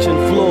on the kitchen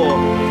floor.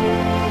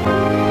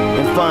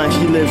 And find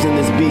she lives in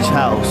this beach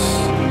house,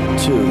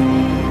 too.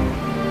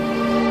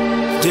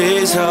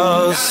 This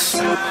house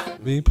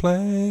be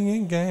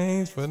playing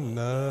games for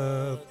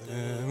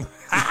nothing.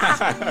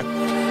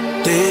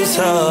 This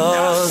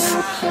house.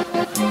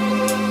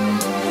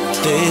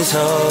 This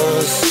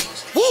house.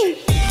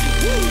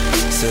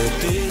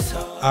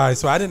 All right,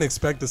 so I didn't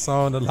expect the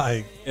song to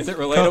like. Is it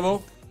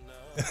relatable?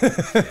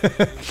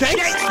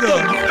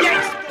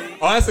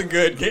 Oh, that's a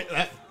good.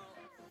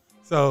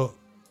 So,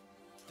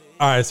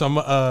 all right, so I'm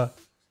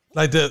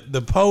like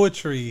the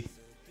poetry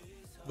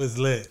was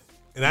lit,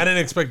 and I didn't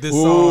expect this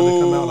song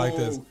to come out like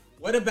this.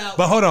 What about?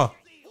 But hold on,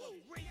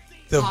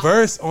 the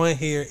verse on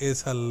here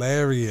is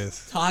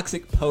hilarious.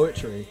 Toxic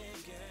poetry.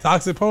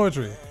 Toxic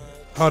poetry.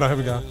 Hold on, here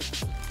we go.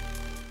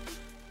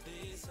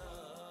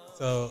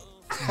 So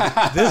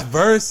this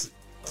verse.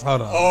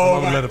 Hold on.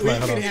 I'm gonna let it play.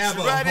 Hold on.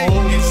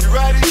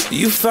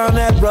 You found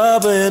that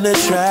rubber in the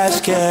trash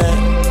can.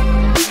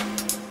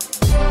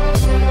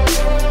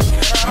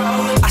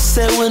 I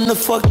said, when the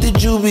fuck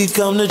did you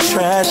become the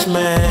trash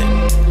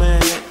man?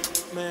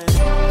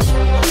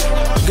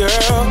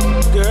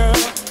 Girl,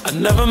 I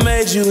never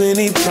made you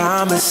any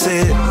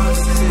promises.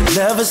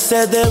 Never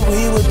said that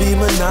we would be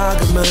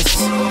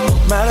monogamous.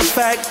 Matter of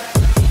fact,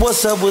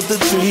 what's up with the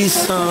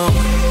threesome?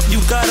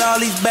 You got all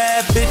these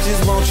bad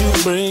bitches, won't you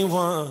bring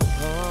one?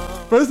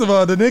 First of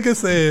all, the nigga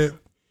said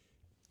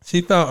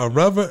she found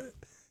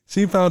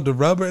the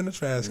rubber in the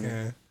trash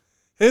can.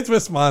 His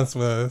response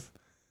was,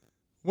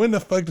 when the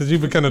fuck did you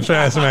become a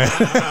trash man?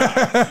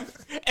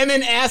 And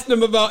then asked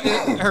him about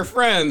her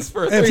friends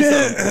for a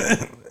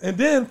threesome. And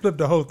then flipped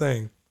the whole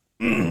thing.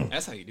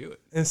 That's how you do it.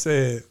 And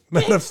said,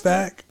 matter of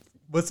fact,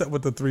 what's up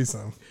with the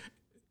threesome?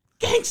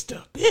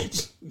 Gangsta,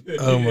 bitch.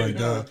 Oh my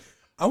God.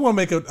 I want to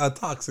make a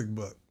toxic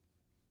book.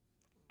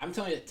 I'm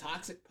telling you,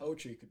 toxic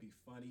poetry could be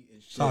funny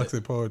as shit.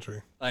 Toxic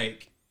poetry.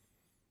 Like,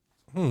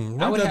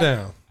 write that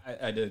down.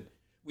 I did.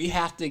 We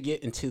have to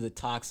get into the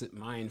toxic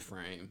mind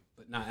frame,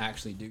 but not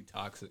actually do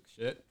toxic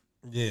shit.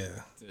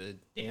 Yeah. To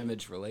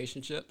damage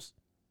relationships.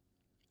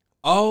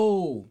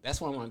 Oh, that's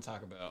what I want to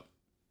talk about.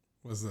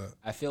 What's that?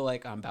 I feel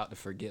like I'm about to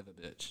forgive a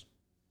bitch.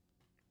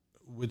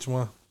 Which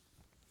one?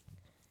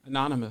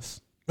 Anonymous.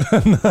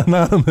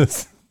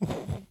 Anonymous.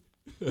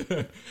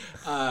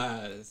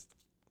 I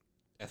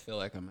feel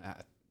like I'm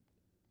at.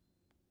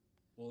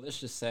 Well, let's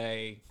just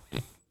say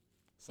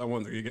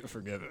someone's gonna get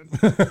forgiven.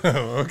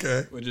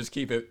 Okay. We'll just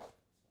keep it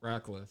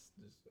reckless.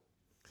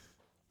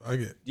 I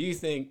get. Do you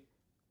think?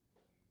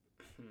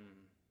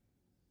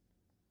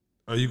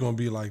 Are you gonna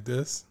be like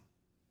this?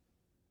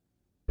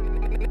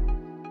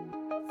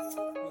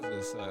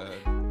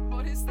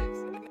 What is this?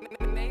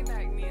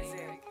 Maybach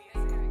music.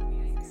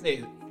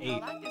 Say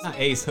not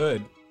Ace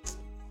Hood.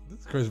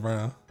 This is Chris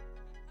Brown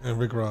and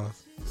Rick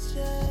Ross.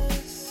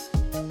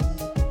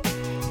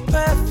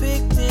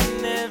 Perfect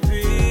in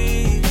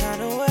every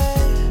kind of way,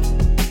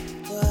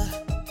 but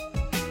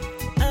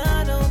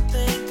I don't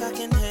think I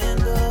can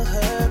handle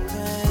her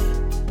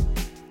pain.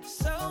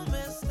 So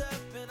messed up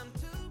and I'm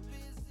too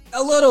busy.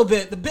 A little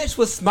bit. The bitch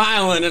was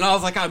smiling, and I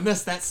was like, I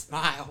missed that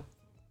smile.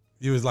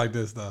 You was like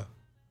this though.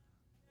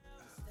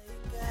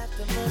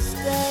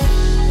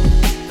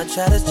 I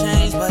try to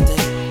change, but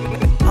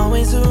they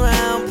always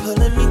around,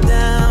 pulling me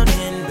down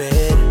in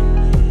bed.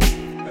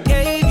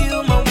 Gave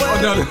you my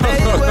word,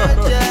 they were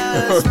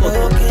just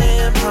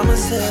broken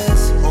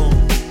promises.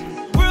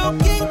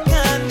 Broken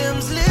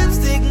condoms,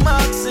 lipstick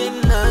marks,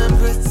 and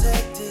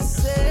unprotected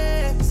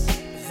sex.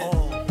 I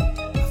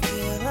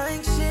feel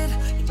like shit,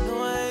 you know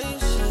I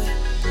ain't shit.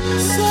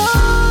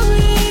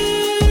 Sorry,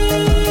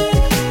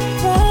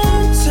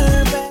 won't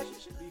turn back.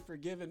 She should be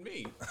forgiving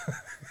me.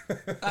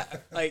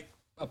 Like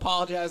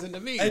apologizing to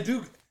me. Hey,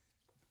 Duke,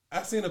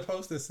 I seen a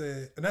post that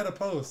said, another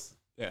post.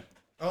 Yeah.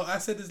 Oh, I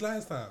said this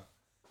last time.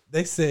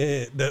 They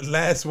said the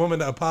last woman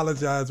to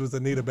apologize was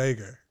Anita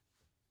Baker.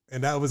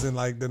 And that was in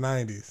like the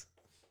 90s.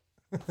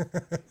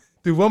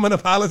 Do women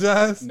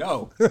apologize?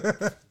 No.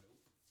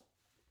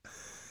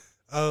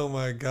 Oh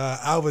my God.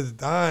 I was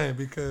dying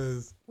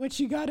because. What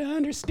you got to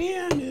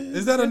understand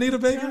is that Anita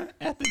Baker?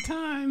 At the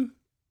time,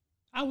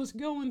 I was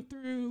going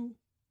through.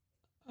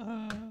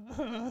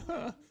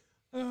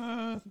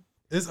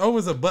 It's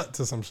always a butt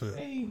to some shit.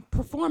 A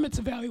performance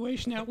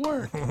evaluation at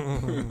work. I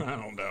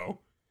don't know.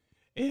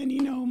 And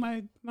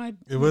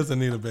It was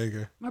Anita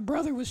Baker. My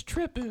brother was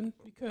tripping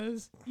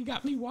because he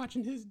got me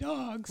watching his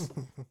dogs.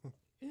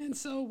 And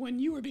so when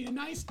you were being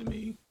nice to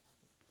me,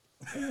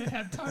 I didn't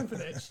have time for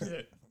that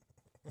shit.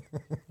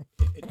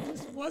 It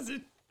just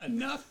wasn't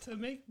enough to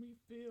make me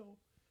feel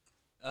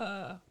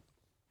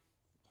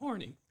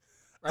horny.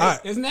 Right?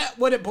 Isn't that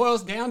what it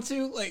boils down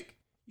to? Like,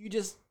 you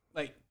just,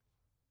 like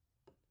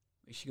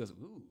she goes,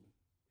 ooh,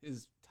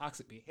 his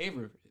toxic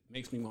behavior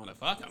makes me want to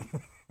fuck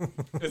him.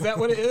 Is that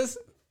what it is?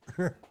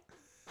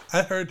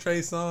 I heard Trey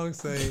Songz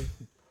say,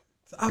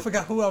 I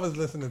forgot who I was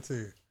listening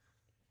to.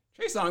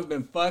 Trey Songz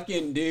been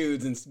fucking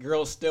dudes and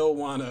girls still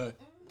want to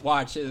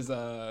watch his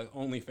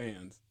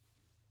OnlyFans.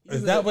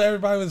 Is that what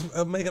everybody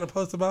was making a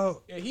post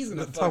about? Yeah, he's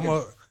gonna talking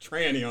about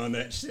tranny on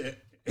that shit.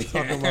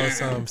 Talking about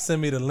some,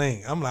 send me the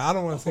link. I'm like, I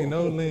don't want to see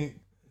no link.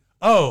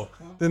 Oh,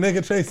 the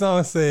nigga Trey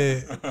Songz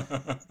said,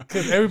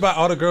 because everybody,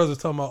 all the girls was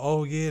talking about,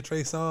 oh yeah,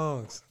 Trey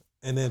Songz.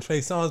 And then Trey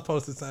Songz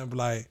posted something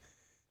like,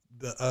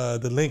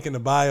 the link in the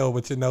bio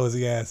with your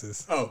nosy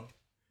asses. Oh,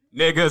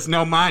 niggas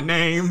know my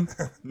name.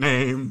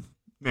 Name.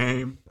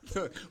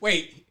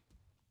 Wait,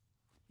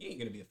 he ain't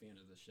gonna be a fan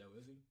of this show,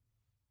 is he?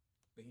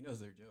 But he knows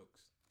their jokes.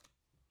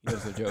 He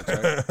knows their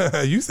jokes,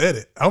 right? You said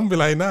it. I'm gonna be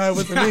like, nah, it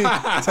wasn't me.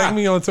 Take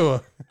me on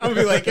tour. I'm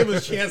gonna be like, it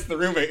was Chance the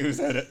roommate who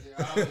said it.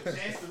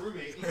 Chance the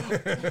roommate.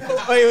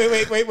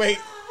 Wait.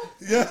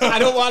 Yo, I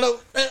don't want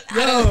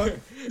to.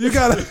 You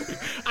gotta.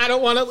 I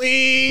don't want to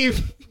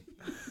leave.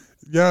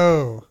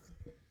 Yo,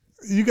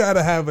 you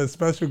gotta have a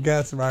special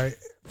guest, right?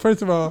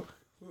 First of all,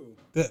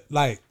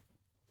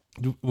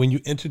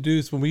 when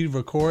we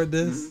record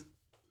this,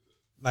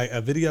 like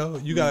a video,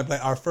 you gotta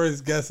like our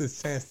first guest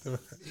is Chance the.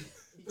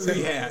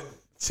 Yeah.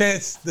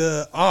 Chance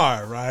the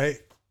R, right?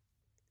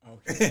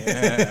 Okay.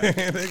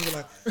 They be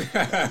like,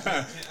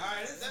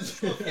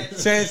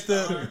 Chance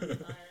the.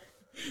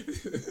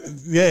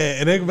 Yeah,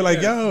 and they can be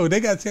like, yo, they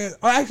got Chance.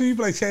 Oh, actually, you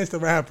be like Chance the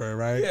rapper,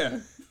 right? Yeah.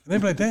 And they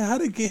be like, damn, how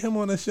they get him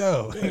on the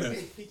show? Yeah.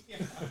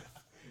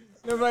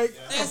 They're like,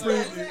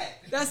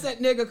 that's that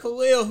nigga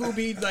Khalil who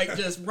be like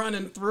just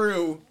running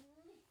through.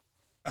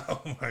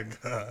 Oh my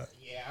god.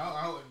 Yeah,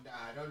 I wouldn't die.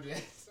 Don't do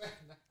that.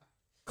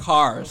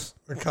 Cars.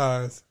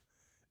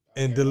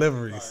 And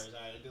deliveries.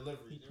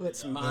 He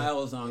puts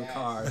miles on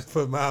cars.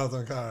 Put miles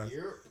on cars.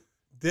 Yep.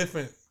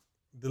 Different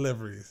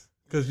deliveries.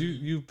 Because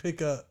you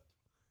pick up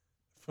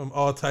from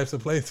all types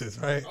of places,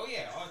 right? Oh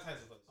yeah, all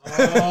types of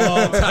places.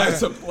 All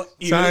types of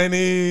places.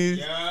 Chinese,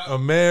 Yep.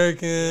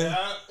 American,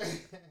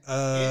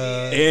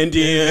 Yep.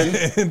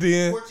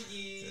 Indian,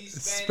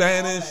 Portuguese,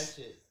 Spanish.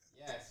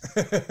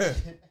 all that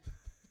shit.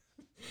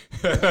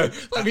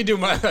 Yes. let me do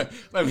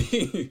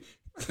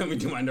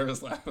my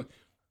nervous laugh.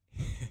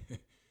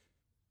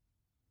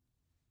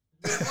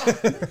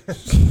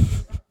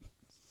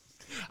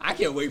 I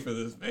can't wait for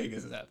this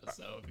Vegas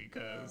episode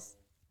because.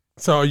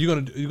 So are you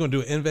gonna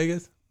do it in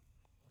Vegas?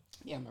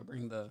 Yeah, I'm gonna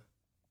bring the.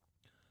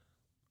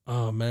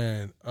 Oh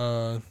man,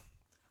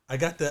 I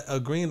got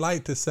the green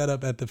light to set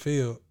up at the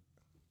field.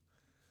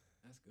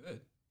 That's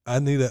good. I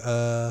need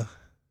a.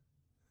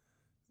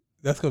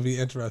 That's gonna be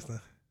interesting.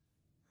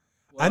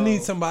 Whoa. I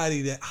need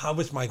somebody that. I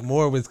wish Mike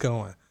Moore was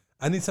going.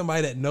 I need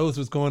somebody that knows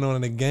what's going on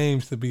in the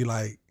games to be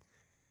like,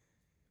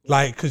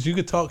 because you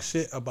could talk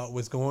shit about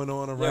what's going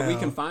on around. Yeah, we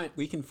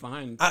can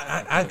find.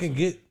 I can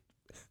get.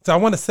 So I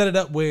want to set it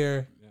up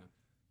where,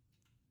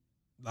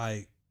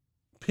 like,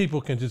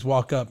 people can just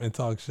walk up and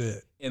talk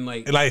shit. And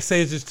like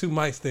say it's just two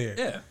mics there.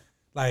 Yeah.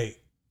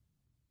 Like,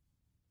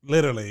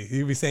 literally,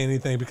 you be saying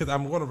anything because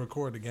I'm going to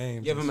record the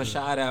game. Give him a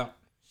shout out.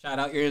 Shout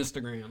out your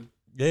Instagram.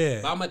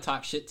 Yeah. But I'm gonna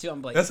talk shit too.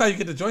 I'm like, that's how you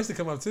get the joints to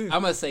come up too.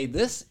 I'm gonna say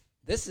this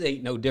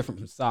ain't no different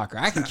from soccer.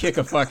 I can kick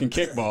a fucking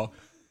kickball.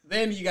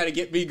 Then you got to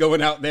get me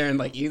going out there and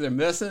like either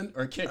missing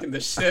or kicking the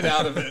shit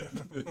out of it.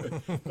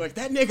 Like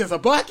that nigga's a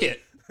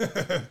bucket.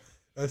 That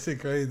shit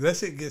crazy. That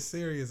shit gets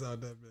serious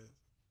out that bitch.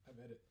 I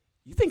bet it.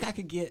 You think I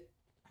could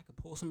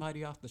pull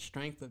somebody off the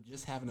strength of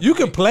just having? You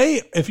can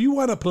play if you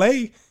want to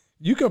play.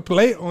 You can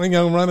play on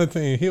Young Runner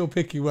team. He'll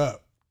pick you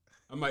up.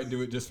 I might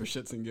do it just for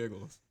shits and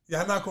giggles.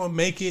 Y'all not gonna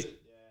make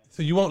it,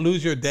 so you won't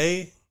lose your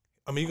day.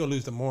 I mean, you're gonna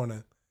lose the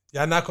morning.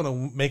 Y'all not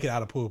gonna make it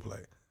out of pool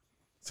play.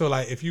 So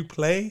like, if you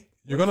play,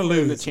 you're gonna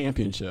lose the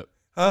championship.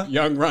 Huh?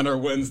 Young Runner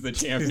wins the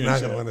championship.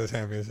 He's not gonna win the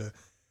championship.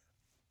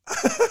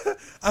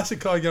 I should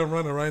call Young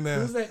Runner right now.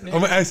 Who's that I'm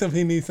gonna ask him if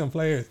he needs some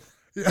players.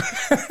 You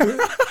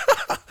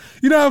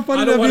know how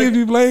funny that be if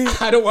you play?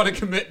 I don't want to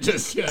commit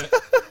just yet.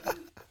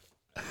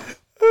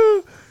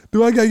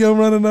 Do I got Young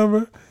Runner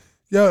number?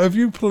 Yo, if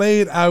you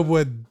played, I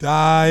would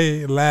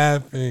die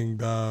laughing,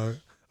 dog.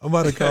 I'm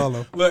about to call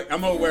him. Look,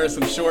 I'm gonna wear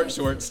some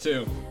shorts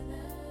too.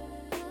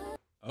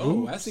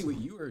 Oh, Oops. I see what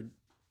you were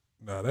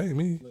No, that ain't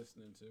me.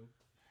 listening to.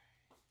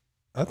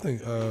 I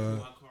think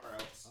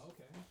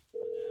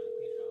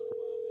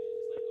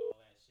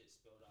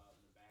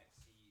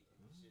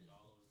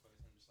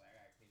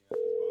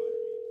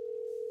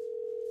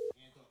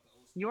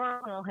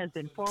Your call has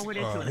been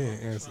forwarded Oh, to he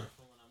ain't answer.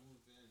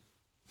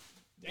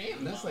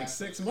 Damn, that's like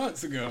 6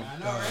 months ago. I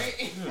know, right?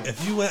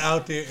 If you went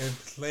out there and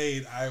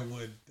played, I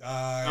would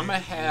die. I'm gonna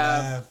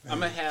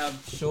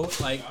have short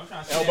like I'm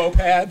trying to elbow say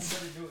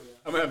pads.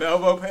 I'm gonna have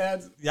elbow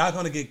pads. Y'all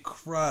gonna get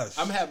crushed.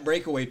 I'm gonna have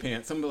breakaway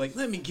pants. I'm gonna be like,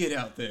 let me get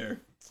out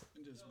there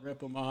and just rip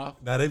them off.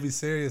 Now they be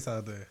serious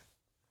out there.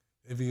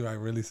 They be like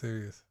really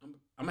serious. I'm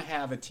gonna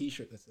have a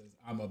T-shirt that says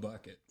 "I'm a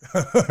bucket."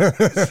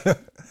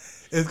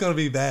 It's gonna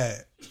be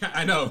bad.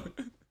 I know.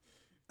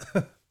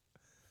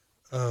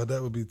 Oh,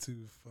 that would be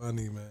too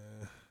funny, man.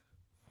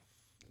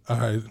 All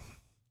right.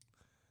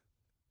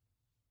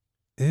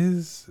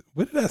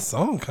 Where did that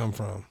song come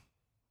from?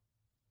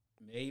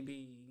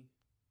 Maybe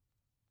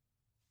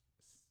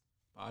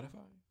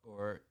Spotify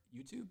or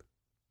YouTube.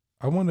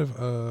 I wonder if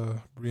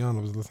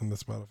Brianna was listening to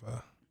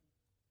Spotify.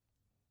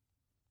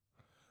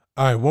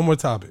 All right, one more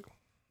topic.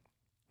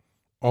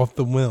 Off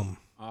the whim.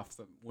 Off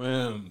the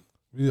whim.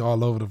 We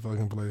all over the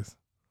fucking place.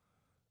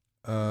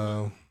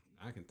 I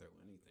can throw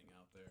anything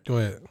out there. Go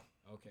ahead.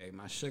 Okay,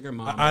 my sugar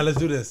mama. All right, let's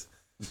do this.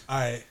 All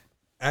right,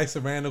 ask a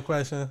random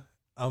question.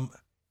 I'll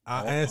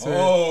answer it.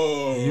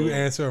 Oh. You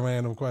answer a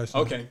random question.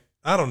 Okay.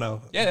 I don't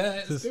know.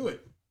 Yeah, let's do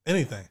it.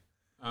 Anything.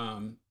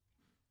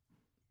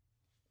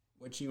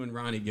 What you and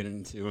Ronnie get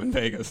into in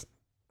Vegas?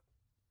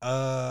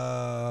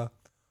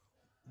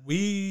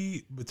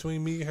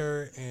 Between me,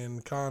 her,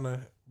 and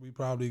Connor, we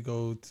probably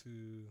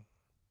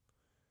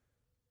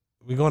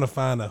we're going to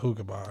find a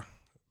hookah bar.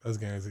 That's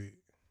guaranteed.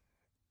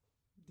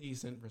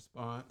 Decent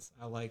response.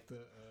 I like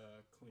the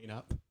clean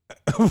up.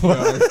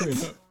 What?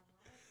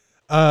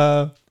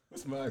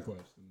 What's my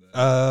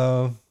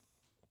question?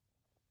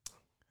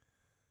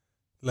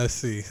 Let's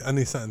see. I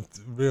need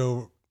something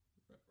real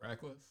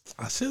Reckless.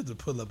 I should have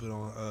pull up it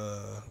on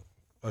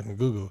fucking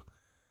Google.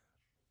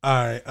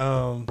 All right.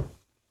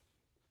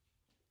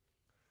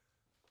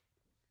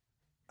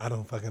 I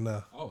don't fucking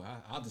know. Oh,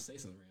 I'll just say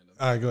something random.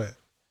 All right, go ahead.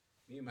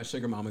 Me and my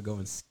sugar mama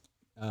going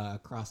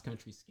cross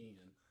country skiing.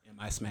 Am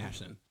I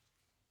smashing?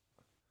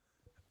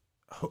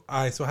 All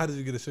right. So how did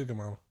you get a sugar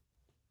mama?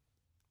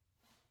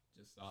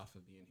 Just off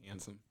of being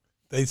handsome.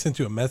 They sent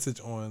you a message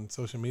on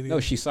social media? No,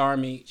 she saw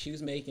me. She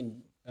was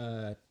making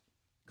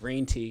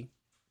green tea.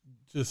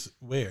 Just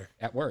where?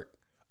 At work.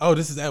 Oh,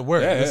 this is at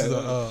work. Yeah, this is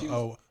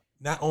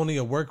not only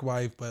a work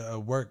wife, but a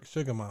work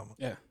sugar mama.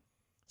 Yeah.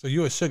 So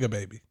you're a sugar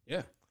baby.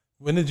 Yeah.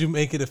 When did you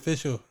make it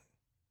official?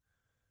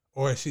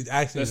 Or she's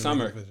actually this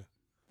summer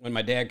when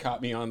my dad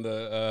caught me on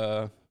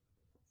the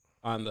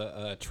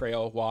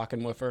trail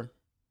walking with her.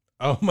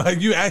 Oh my!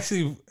 You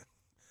actually?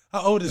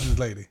 How old is this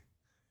lady?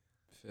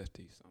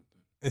 50 something.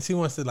 And she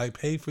wants to like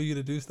pay for you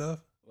to do stuff.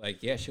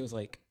 Like yeah, she was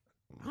like,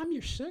 "I'm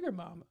your sugar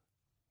mama."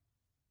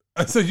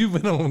 So you've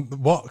been on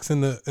walks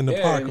in the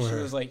park and with she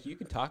her. was like, "You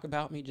can talk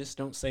about me, just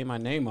don't say my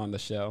name on the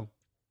show."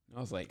 And I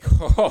was like,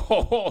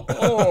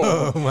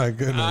 "Oh my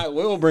goodness! I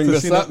will bring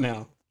this up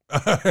now."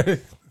 All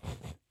right.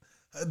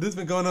 This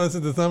been going on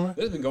since the summer?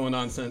 This has been going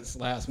on since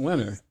last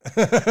winter.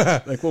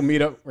 Like we'll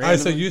meet up randomly. All right,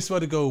 so you're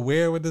supposed to go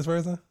where with this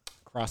person?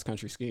 Cross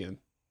country skiing.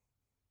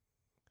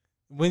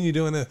 When you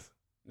doing this?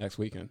 Next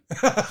weekend.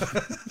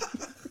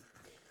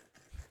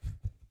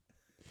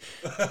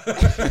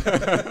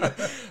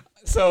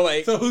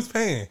 So who's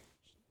paying?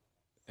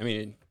 I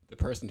mean, the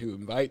person who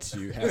invites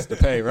you has to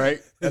pay,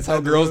 right? That's how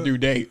girls do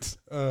dates.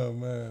 Oh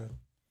man.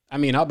 I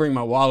mean, I'll bring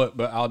my wallet,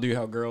 but I'll do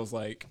how girls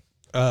like.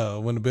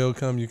 When the bill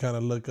come, you kind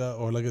of look up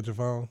or look at your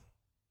phone.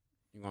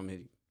 You want me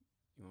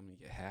to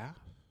get half?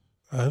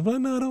 But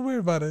no, don't worry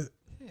about it.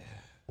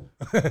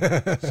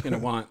 She's gonna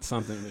want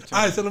something in return.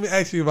 All right, so let me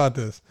ask you about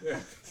this. Yeah.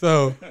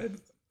 So,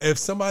 if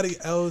somebody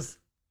else,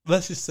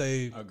 let's just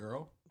say a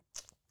girl,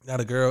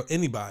 not a girl,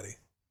 anybody,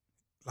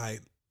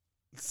 like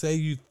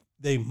say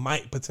they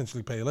might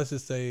potentially pay. Let's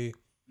just say,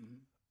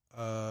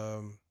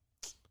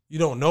 you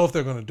don't know if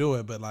they're gonna do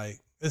it, but like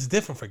it's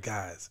different for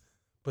guys.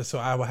 But so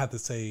I would have to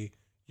say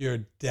your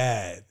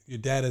dad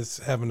is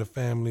having a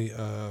family.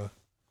 I'm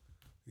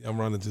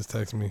running. Just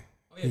text me.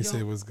 Oh, yeah, he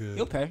said it was good.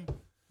 He'll pay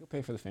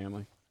for the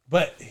family.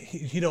 But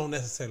he don't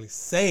necessarily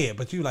say it,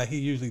 but he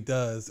usually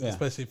does,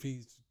 especially if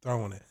he's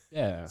throwing it.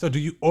 Yeah. So do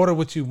you order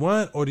what you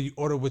want, or do you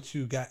order what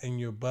you got in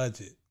your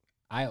budget?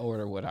 I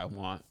order what I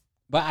want,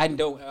 but I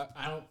don't.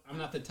 I'm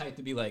not the type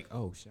to be like,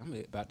 oh, shit, I'm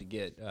about to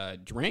get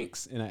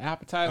drinks and an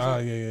appetizer. Oh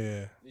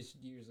yeah. It's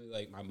usually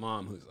like my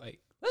mom who's like,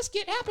 let's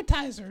get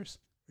appetizers.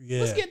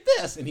 Yeah. Let's get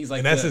this, and he's like,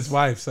 and that's this. his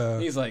wife. So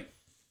he's like,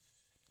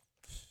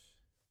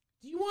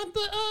 do you want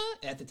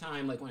the? At the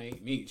time, like when I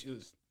ate meat, she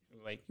was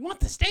like, you want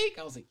the steak?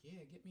 I was like,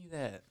 yeah, get me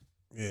that.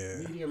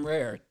 Yeah. Medium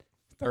rare.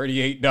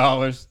 $38.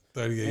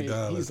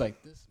 $38. He's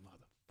like, this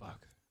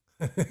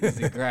motherfucker. He's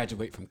to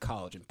graduate from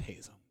college and pay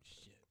his own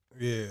shit.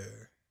 Yeah.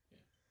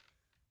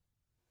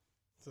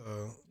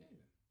 So.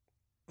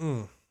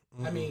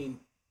 I mean,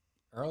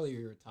 earlier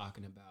you were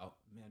talking about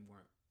men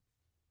weren't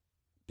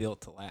built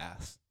to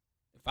last.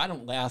 If I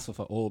don't last with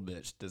an old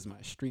bitch, does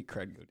my street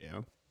cred go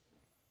down?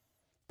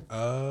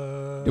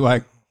 Do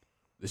I?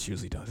 This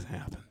usually doesn't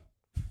happen.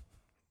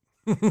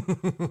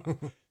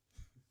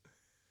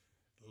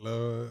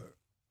 Lord.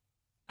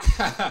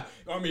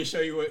 Want me to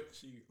show you what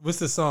she... What's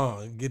the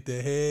song? Get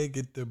the head,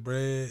 get the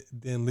bread,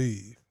 then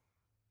leave.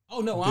 Oh,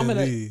 no, then I'm going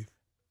to... leave.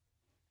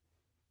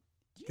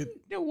 You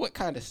know what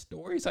kind of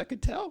stories I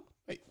could tell?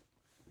 Wait.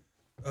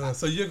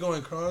 So you're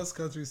going cross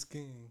country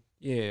skiing?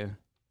 Yeah.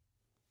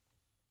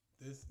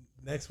 This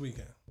next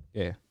weekend.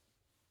 Yeah.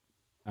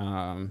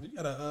 You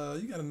got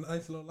a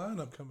nice little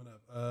lineup coming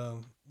up.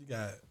 You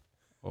got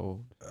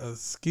a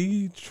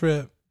ski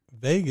trip,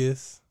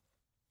 Vegas.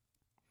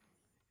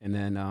 And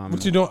then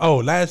what you doing? Oh,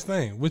 last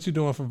thing. What you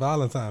doing for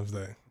Valentine's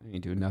Day? I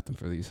ain't doing nothing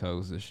for these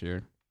hoes this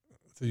year.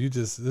 So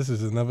this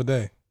is another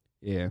day.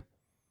 Yeah.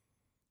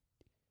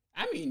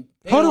 I mean,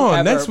 hold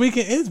on. Next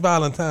weekend is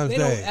Valentine's Day.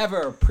 They don't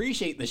ever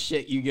appreciate the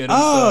shit you get them.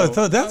 Oh,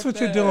 so that's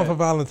what you're doing for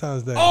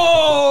Valentine's Day.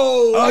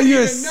 Oh,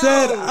 you're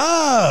set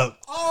up.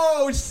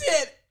 Oh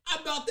shit!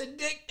 I'm about to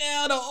dick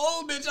down an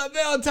old bitch on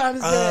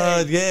Valentine's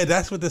Day. Yeah,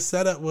 that's what the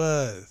setup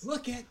was.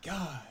 Look at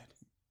God.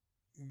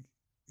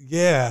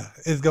 Yeah,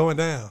 it's going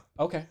down.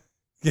 Okay.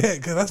 Yeah,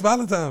 because that's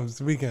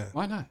Valentine's weekend.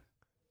 Why not?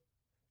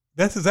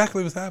 That's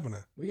exactly what's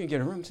happening. We can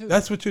get a room too.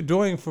 That's what you're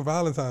doing for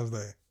Valentine's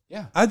Day.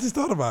 Yeah. I just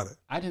thought about it.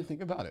 I didn't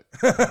think about it.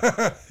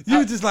 You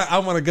were just like, I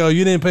want to go.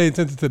 You didn't pay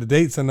attention to the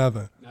dates or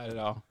nothing. Not at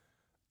all.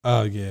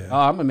 Oh, yeah. Oh,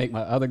 I'm going to make my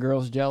other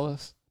girls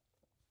jealous.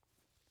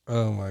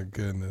 Oh, my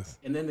goodness.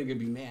 And then they're going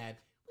to be mad.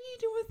 What are you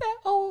doing with that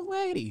old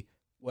lady?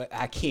 What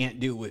I can't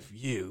do with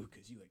you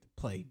because you like to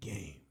play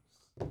games.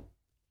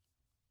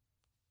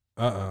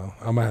 Uh-oh.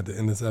 I might have to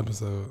end this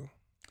episode.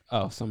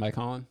 Oh, somebody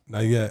calling?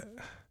 Not yet.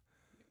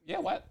 Yeah,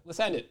 what? Let's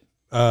end it.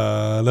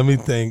 Let me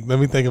think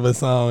of a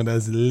song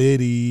that's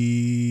litty.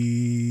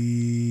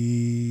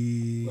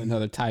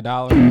 Another Ty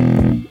Dollar.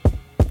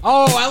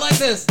 Oh, I like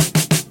this.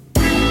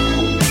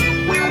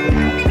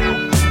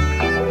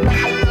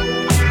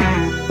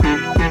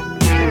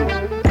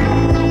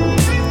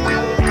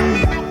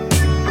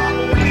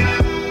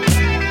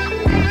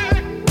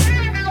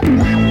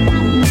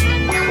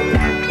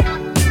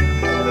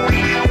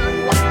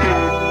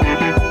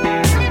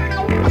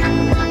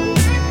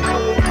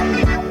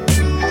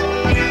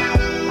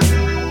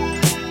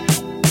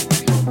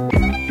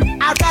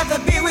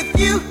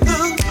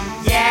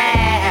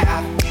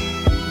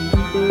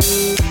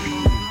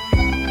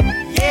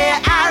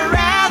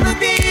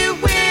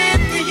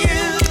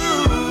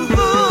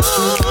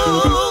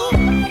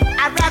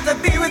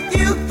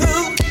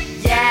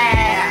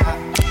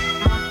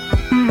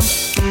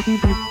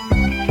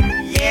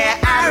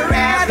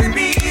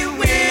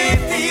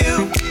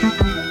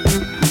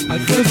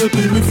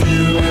 Be with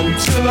you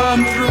until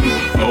I'm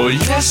through. Oh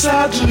yes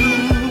I do.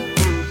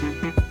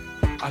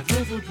 I'd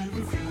rather be with you.